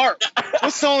harp.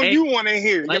 What song you want to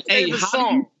hear? Your favorite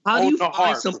song? How do you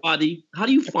find somebody? How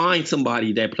do you find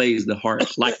somebody that plays the harp?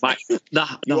 The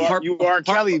harp. You are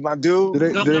Kelly, my dude.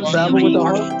 Did they travel with the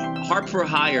harp? Harp for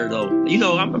hire, though.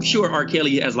 I'm sure R.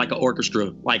 Kelly has an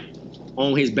orchestra,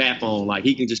 on his bat phone.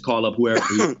 He can just call up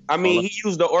whoever. I mean, he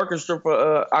used the orchestra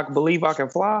for I Believe I Can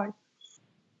Fly.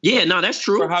 Yeah, no, that's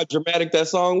true. For how dramatic that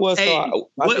song was. Hey,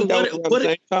 so I think that was around the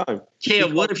same time.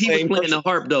 Kev, what if he was playing the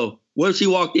harp, though? What if she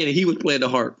walked in and he was playing the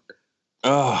harp?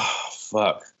 Oh,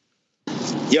 fuck.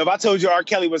 Yo, if I told you R.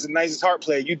 Kelly was the nicest harp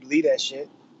player, you'd believe that shit.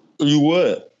 You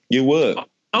would.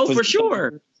 Oh, for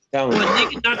sure. But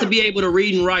nigga not to be able to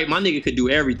read and write, my nigga could do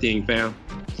everything, fam.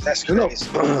 That's crazy.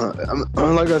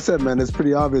 Like I said, man, it's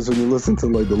pretty obvious when you listen to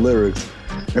like the lyrics.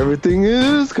 Everything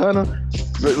is kind of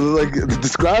like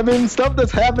describing stuff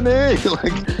that's happening.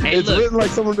 Like it's written like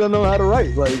someone doesn't know how to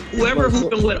write. Like whoever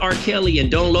hooping with R. Kelly and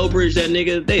don't low bridge that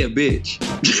nigga, they a bitch.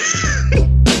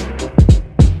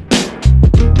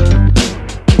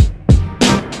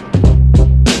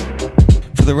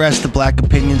 For the rest of Black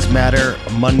Opinions Matter,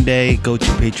 Monday, go to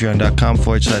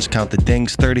patreon.com/count the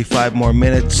dings. 35 more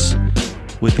minutes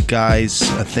with the guys.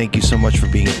 Thank you so much for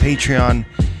being a Patreon.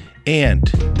 And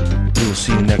we will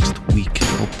see you next week.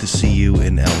 Hope to see you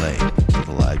in LA for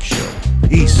the live show.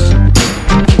 Peace.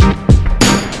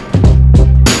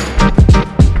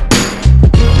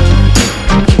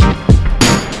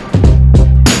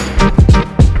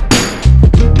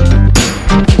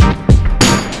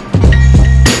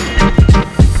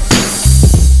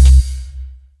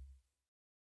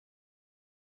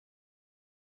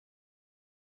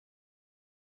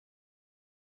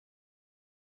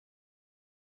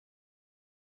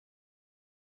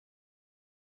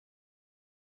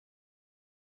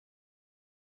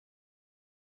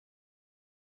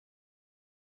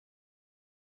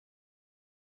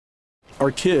 Our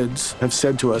kids have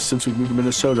said to us since we moved to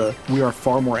Minnesota, we are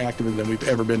far more active than we've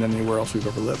ever been anywhere else we've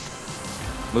ever lived.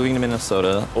 Moving to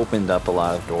Minnesota opened up a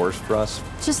lot of doors for us.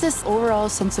 Just this overall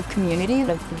sense of community,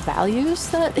 the values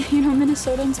that,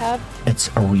 Minnesotans have. It's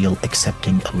a real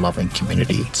accepting, loving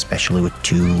community, especially with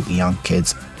 2 young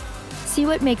kids. See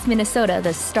what makes Minnesota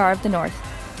the star of the North.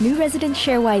 New residents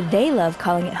share why they love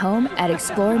calling it home at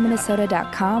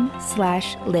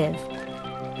exploreminnesota.com/live.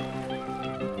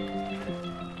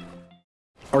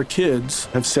 Our kids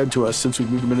have said to us since we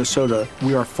moved to Minnesota,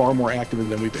 we are far more active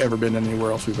than we've ever been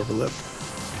anywhere else we've ever lived.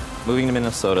 Moving to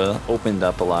Minnesota opened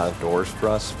up a lot of doors for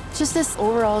us. Just this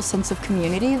overall sense of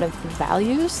community, the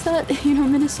values that,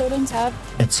 Minnesotans have.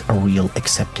 It's a real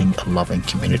accepting, loving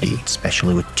community,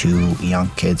 especially with 2 young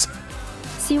kids.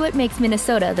 See what makes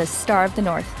Minnesota the star of the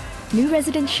North. New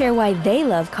residents share why they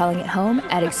love calling it home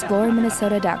at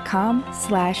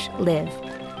exploreminnesota.com/live.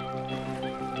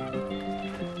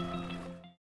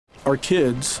 Our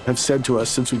kids have said to us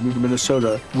since we moved to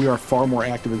Minnesota, we are far more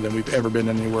active than we've ever been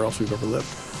anywhere else we've ever lived.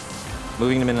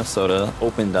 Moving to Minnesota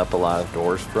opened up a lot of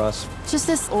doors for us. Just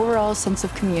this overall sense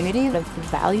of community, the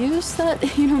values that,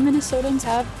 Minnesotans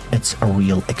have. It's a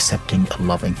real accepting,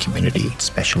 loving community,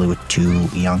 especially with 2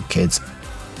 young kids.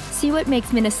 See what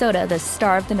makes Minnesota the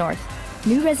star of the North.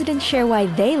 New residents share why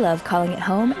they love calling it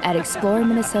home at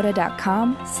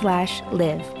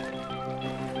exploreminnesota.com/live.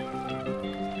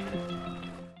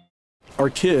 Our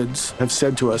kids have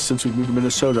said to us since we moved to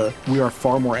Minnesota, we are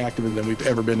far more active than we've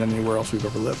ever been anywhere else we've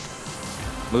ever lived.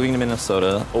 Moving to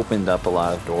Minnesota opened up a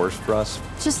lot of doors for us.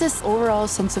 Just this overall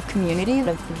sense of community,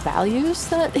 the values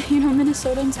that,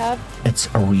 Minnesotans have. It's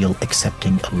a real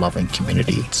accepting, loving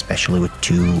community, especially with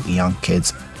 2 young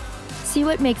kids. See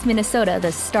what makes Minnesota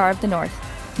the star of the North.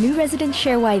 New residents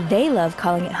share why they love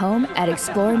calling it home at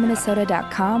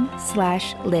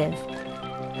exploreminnesota.com/live.